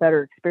never had a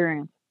better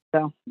experience.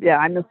 So yeah,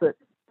 I miss it.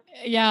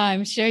 Yeah,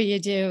 I'm sure you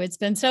do. It's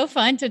been so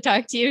fun to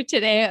talk to you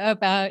today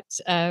about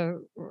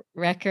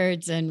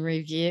records and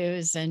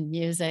reviews and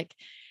music.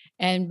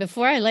 And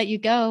before I let you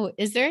go,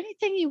 is there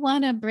anything you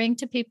want to bring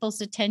to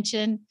people's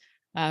attention,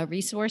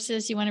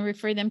 resources you want to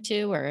refer them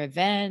to, or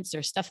events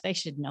or stuff they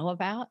should know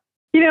about?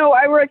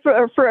 I work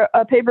for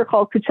a paper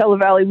called Coachella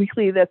Valley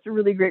Weekly. That's a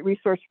really great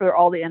resource for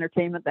all the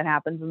entertainment that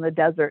happens in the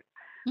desert.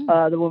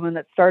 The woman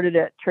that started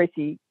it,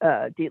 Tracy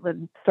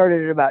Dietland,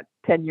 started it about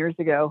 10 years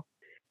ago,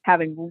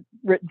 having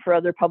written for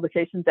other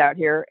publications out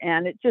here.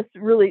 And it just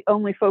really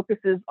only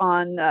focuses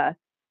on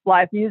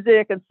live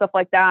music and stuff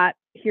like that.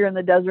 Here in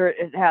the desert,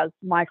 it has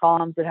my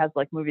columns. It has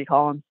like movie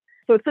columns.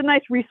 So it's a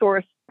nice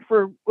resource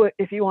for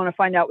if you want to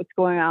find out what's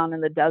going on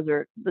in the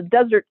desert. The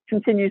desert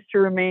continues to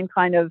remain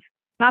kind of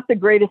not the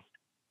greatest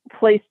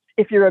place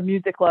if you're a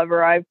music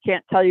lover. I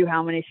can't tell you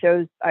how many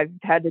shows I've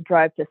had to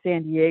drive to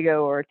San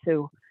Diego or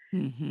to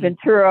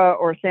Ventura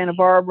or Santa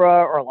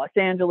Barbara or Los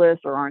Angeles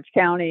or Orange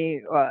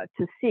County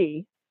to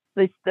see.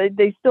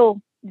 They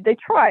still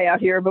try out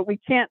here, but we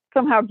can't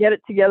somehow get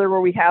it together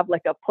where we have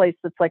like a place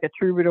that's like a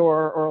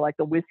Troubadour or like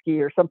a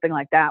Whiskey or something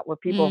like that, where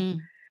people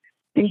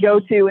can go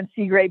to and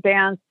see great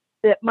bands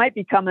that might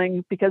be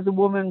coming, because a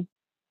woman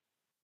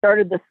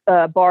started this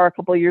bar a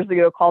couple of years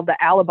ago called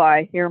The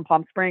Alibi here in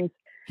Palm Springs.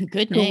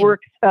 Good name. Who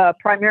works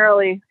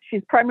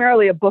she's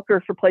primarily a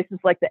booker for places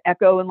like the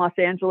Echo in Los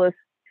Angeles,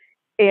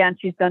 and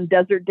she's done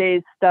Desert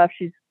Days stuff.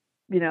 She's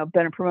been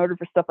a promoter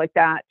for stuff like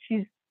that.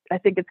 I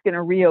think it's going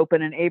to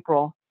reopen in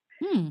April,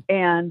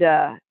 and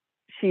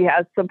she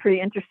has some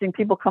pretty interesting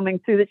people coming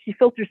through that she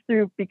filters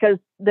through because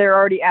they're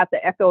already at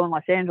the Echo in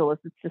Los Angeles.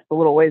 It's just a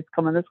little ways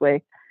coming this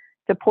way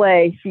to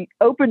play. She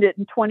opened it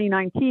in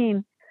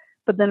 2019,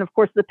 but then of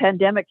course the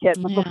pandemic hit.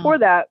 But before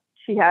that,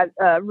 she had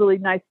a really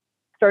nice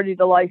starting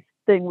to life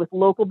thing with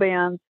local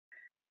bands.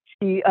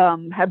 She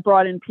had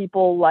brought in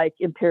people like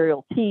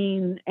Imperial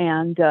Teen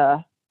and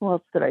what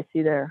else did I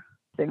see there?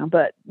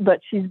 But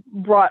she's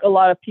brought a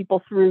lot of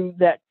people through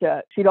that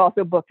she'd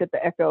also booked at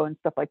the Echo and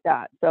stuff like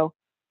that. So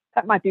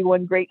that might be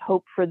one great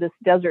hope for this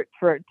desert,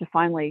 for it to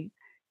finally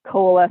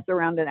coalesce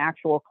around an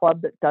actual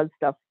club that does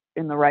stuff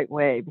in the right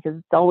way, because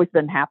it's always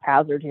been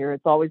haphazard here.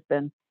 It's always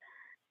been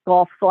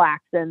golf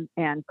slacks and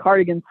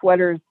cardigan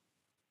sweaters.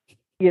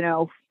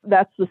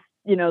 That's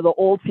the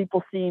old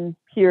people scene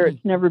here.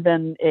 It's never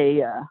been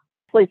a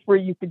place where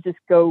you could just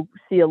go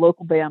see a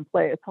local band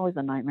play. It's always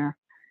a nightmare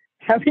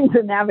having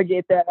to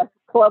navigate that. A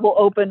club will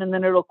open and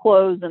then it'll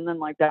close and then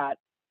like that.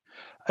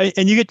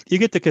 And you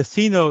get the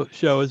casino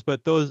shows,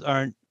 but those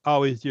aren't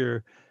always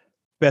your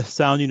best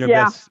sounding or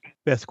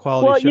best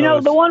quality shows.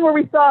 Well, the one where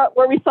we saw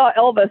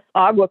Elvis,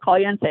 Agua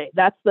Caliente,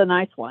 that's the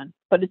nice one,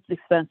 but it's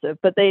expensive.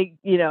 But they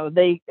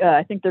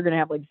I think they're going to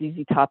have like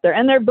ZZ Top there,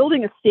 and they're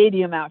building a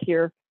stadium out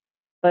here,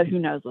 but who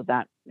knows what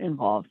that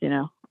involves?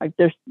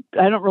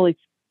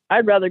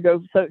 I'd rather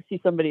go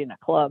see somebody in a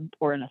club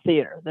or in a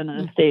theater than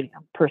in a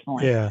stadium,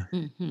 personally. Yeah.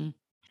 Mm-hmm.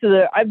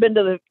 So I've been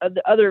to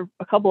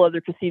a couple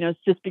other casinos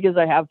just because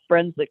I have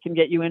friends that can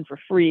get you in for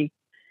free,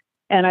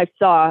 and I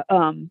saw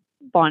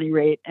Bonnie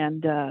Raitt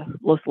and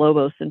Los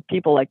Lobos and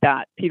people like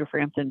that, Peter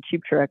Frampton,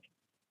 Cheap Trick,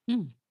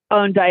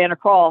 and Diana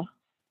Krall.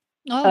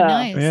 Oh,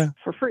 nice.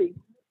 For free.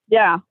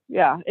 Yeah.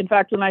 In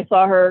fact, when I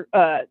saw her,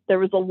 there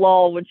was a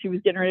lull when she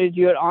was getting ready to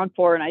do it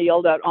Encore, and I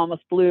yelled out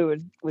 "Almost Blue,"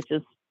 which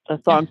is a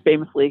song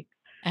famously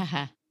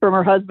from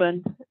her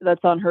husband.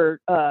 That's on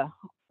her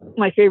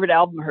my favorite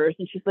album of hers,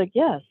 and she's like,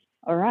 "Yes,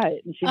 all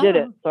right," and she did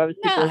it. So I was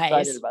super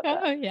excited about that.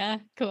 Oh, yeah,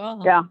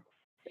 cool.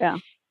 Yeah.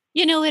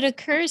 It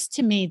occurs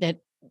to me that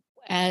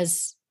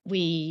as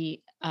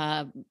we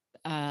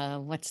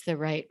what's the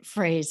right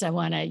phrase I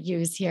want to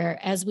use here,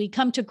 as we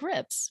come to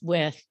grips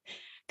with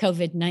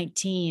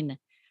COVID-19,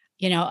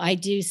 I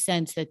do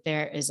sense that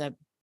there is a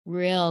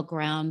real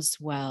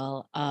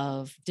groundswell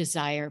of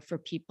desire for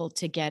people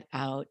to get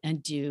out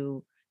and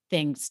do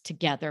things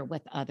together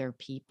with other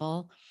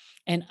people.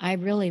 And I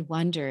really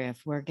wonder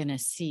if we're going to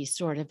see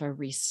sort of a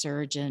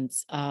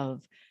resurgence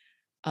of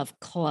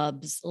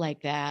clubs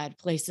like that,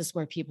 places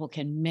where people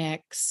can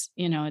mix,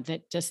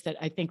 that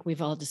I think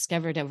we've all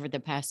discovered over the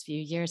past few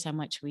years how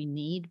much we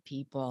need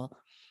people.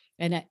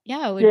 And it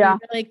would be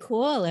really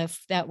cool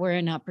if that were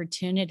an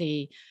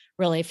opportunity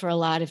really for a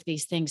lot of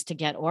these things to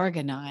get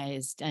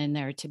organized and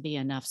there to be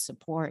enough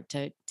support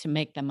to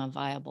make them a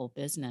viable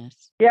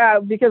business. Yeah,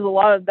 because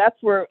that's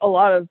where a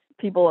lot of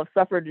people have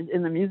suffered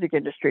in the music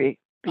industry,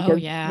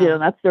 because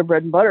that's their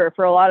bread and butter.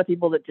 For a lot of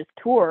people that just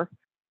tour,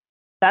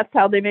 that's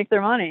how they make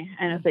their money.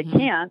 And if they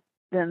can't,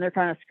 then they're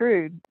kind of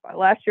screwed.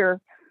 Last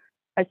year,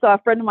 I saw a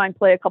friend of mine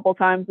play a couple of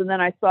times, and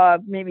then I saw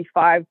maybe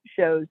 5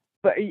 shows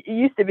but it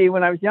used to be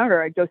when I was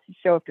younger, I'd go see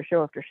show after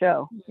show after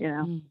show, you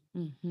know.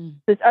 Mm-hmm.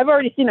 'Cause I've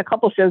already seen a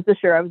couple shows this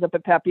year. I was up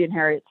at Pappy and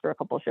Harriet's for a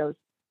couple shows.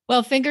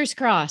 Well, fingers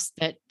crossed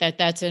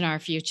that's in our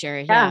future.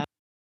 Yeah.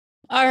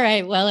 All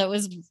right. Well, it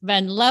was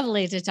been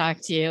lovely to talk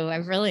to you.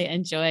 I've really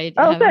enjoyed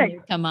Oh, having thanks.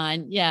 you come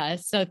on. Yeah.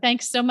 So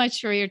thanks so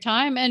much for your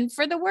time and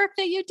for the work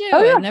that you do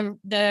Oh, yeah. and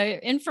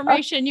the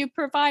information you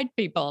provide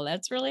people.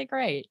 That's really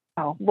great.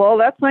 Oh, well,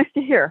 that's nice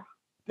to hear.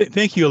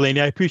 Thank you, Elaine.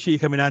 I appreciate you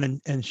coming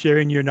on and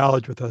sharing your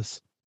knowledge with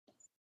us.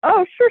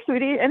 Oh, sure,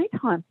 sweetie.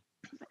 Anytime.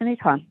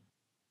 Anytime.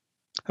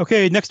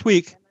 Okay, next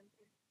week.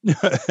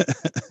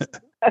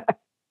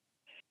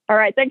 All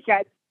right. Thanks,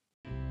 guys.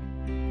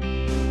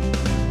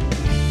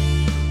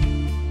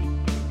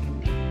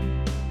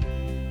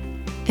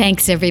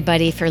 Thanks,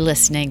 everybody, for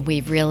listening.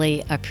 We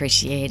really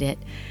appreciate it.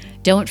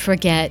 Don't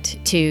forget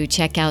to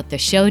check out the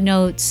show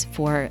notes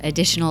for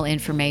additional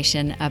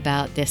information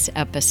about this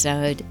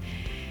episode.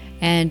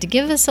 And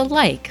give us a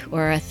like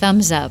or a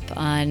thumbs up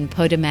on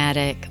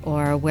Podomatic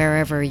or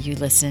wherever you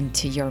listen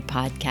to your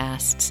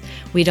podcasts.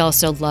 We'd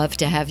also love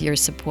to have your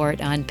support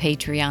on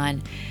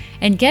Patreon.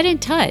 And get in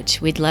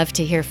touch. We'd love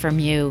to hear from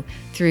you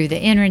through the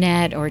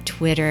internet or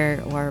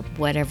Twitter or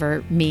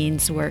whatever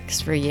means works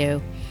for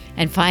you.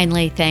 And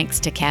finally, thanks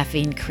to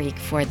Caffeine Creek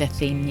for the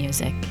theme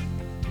music.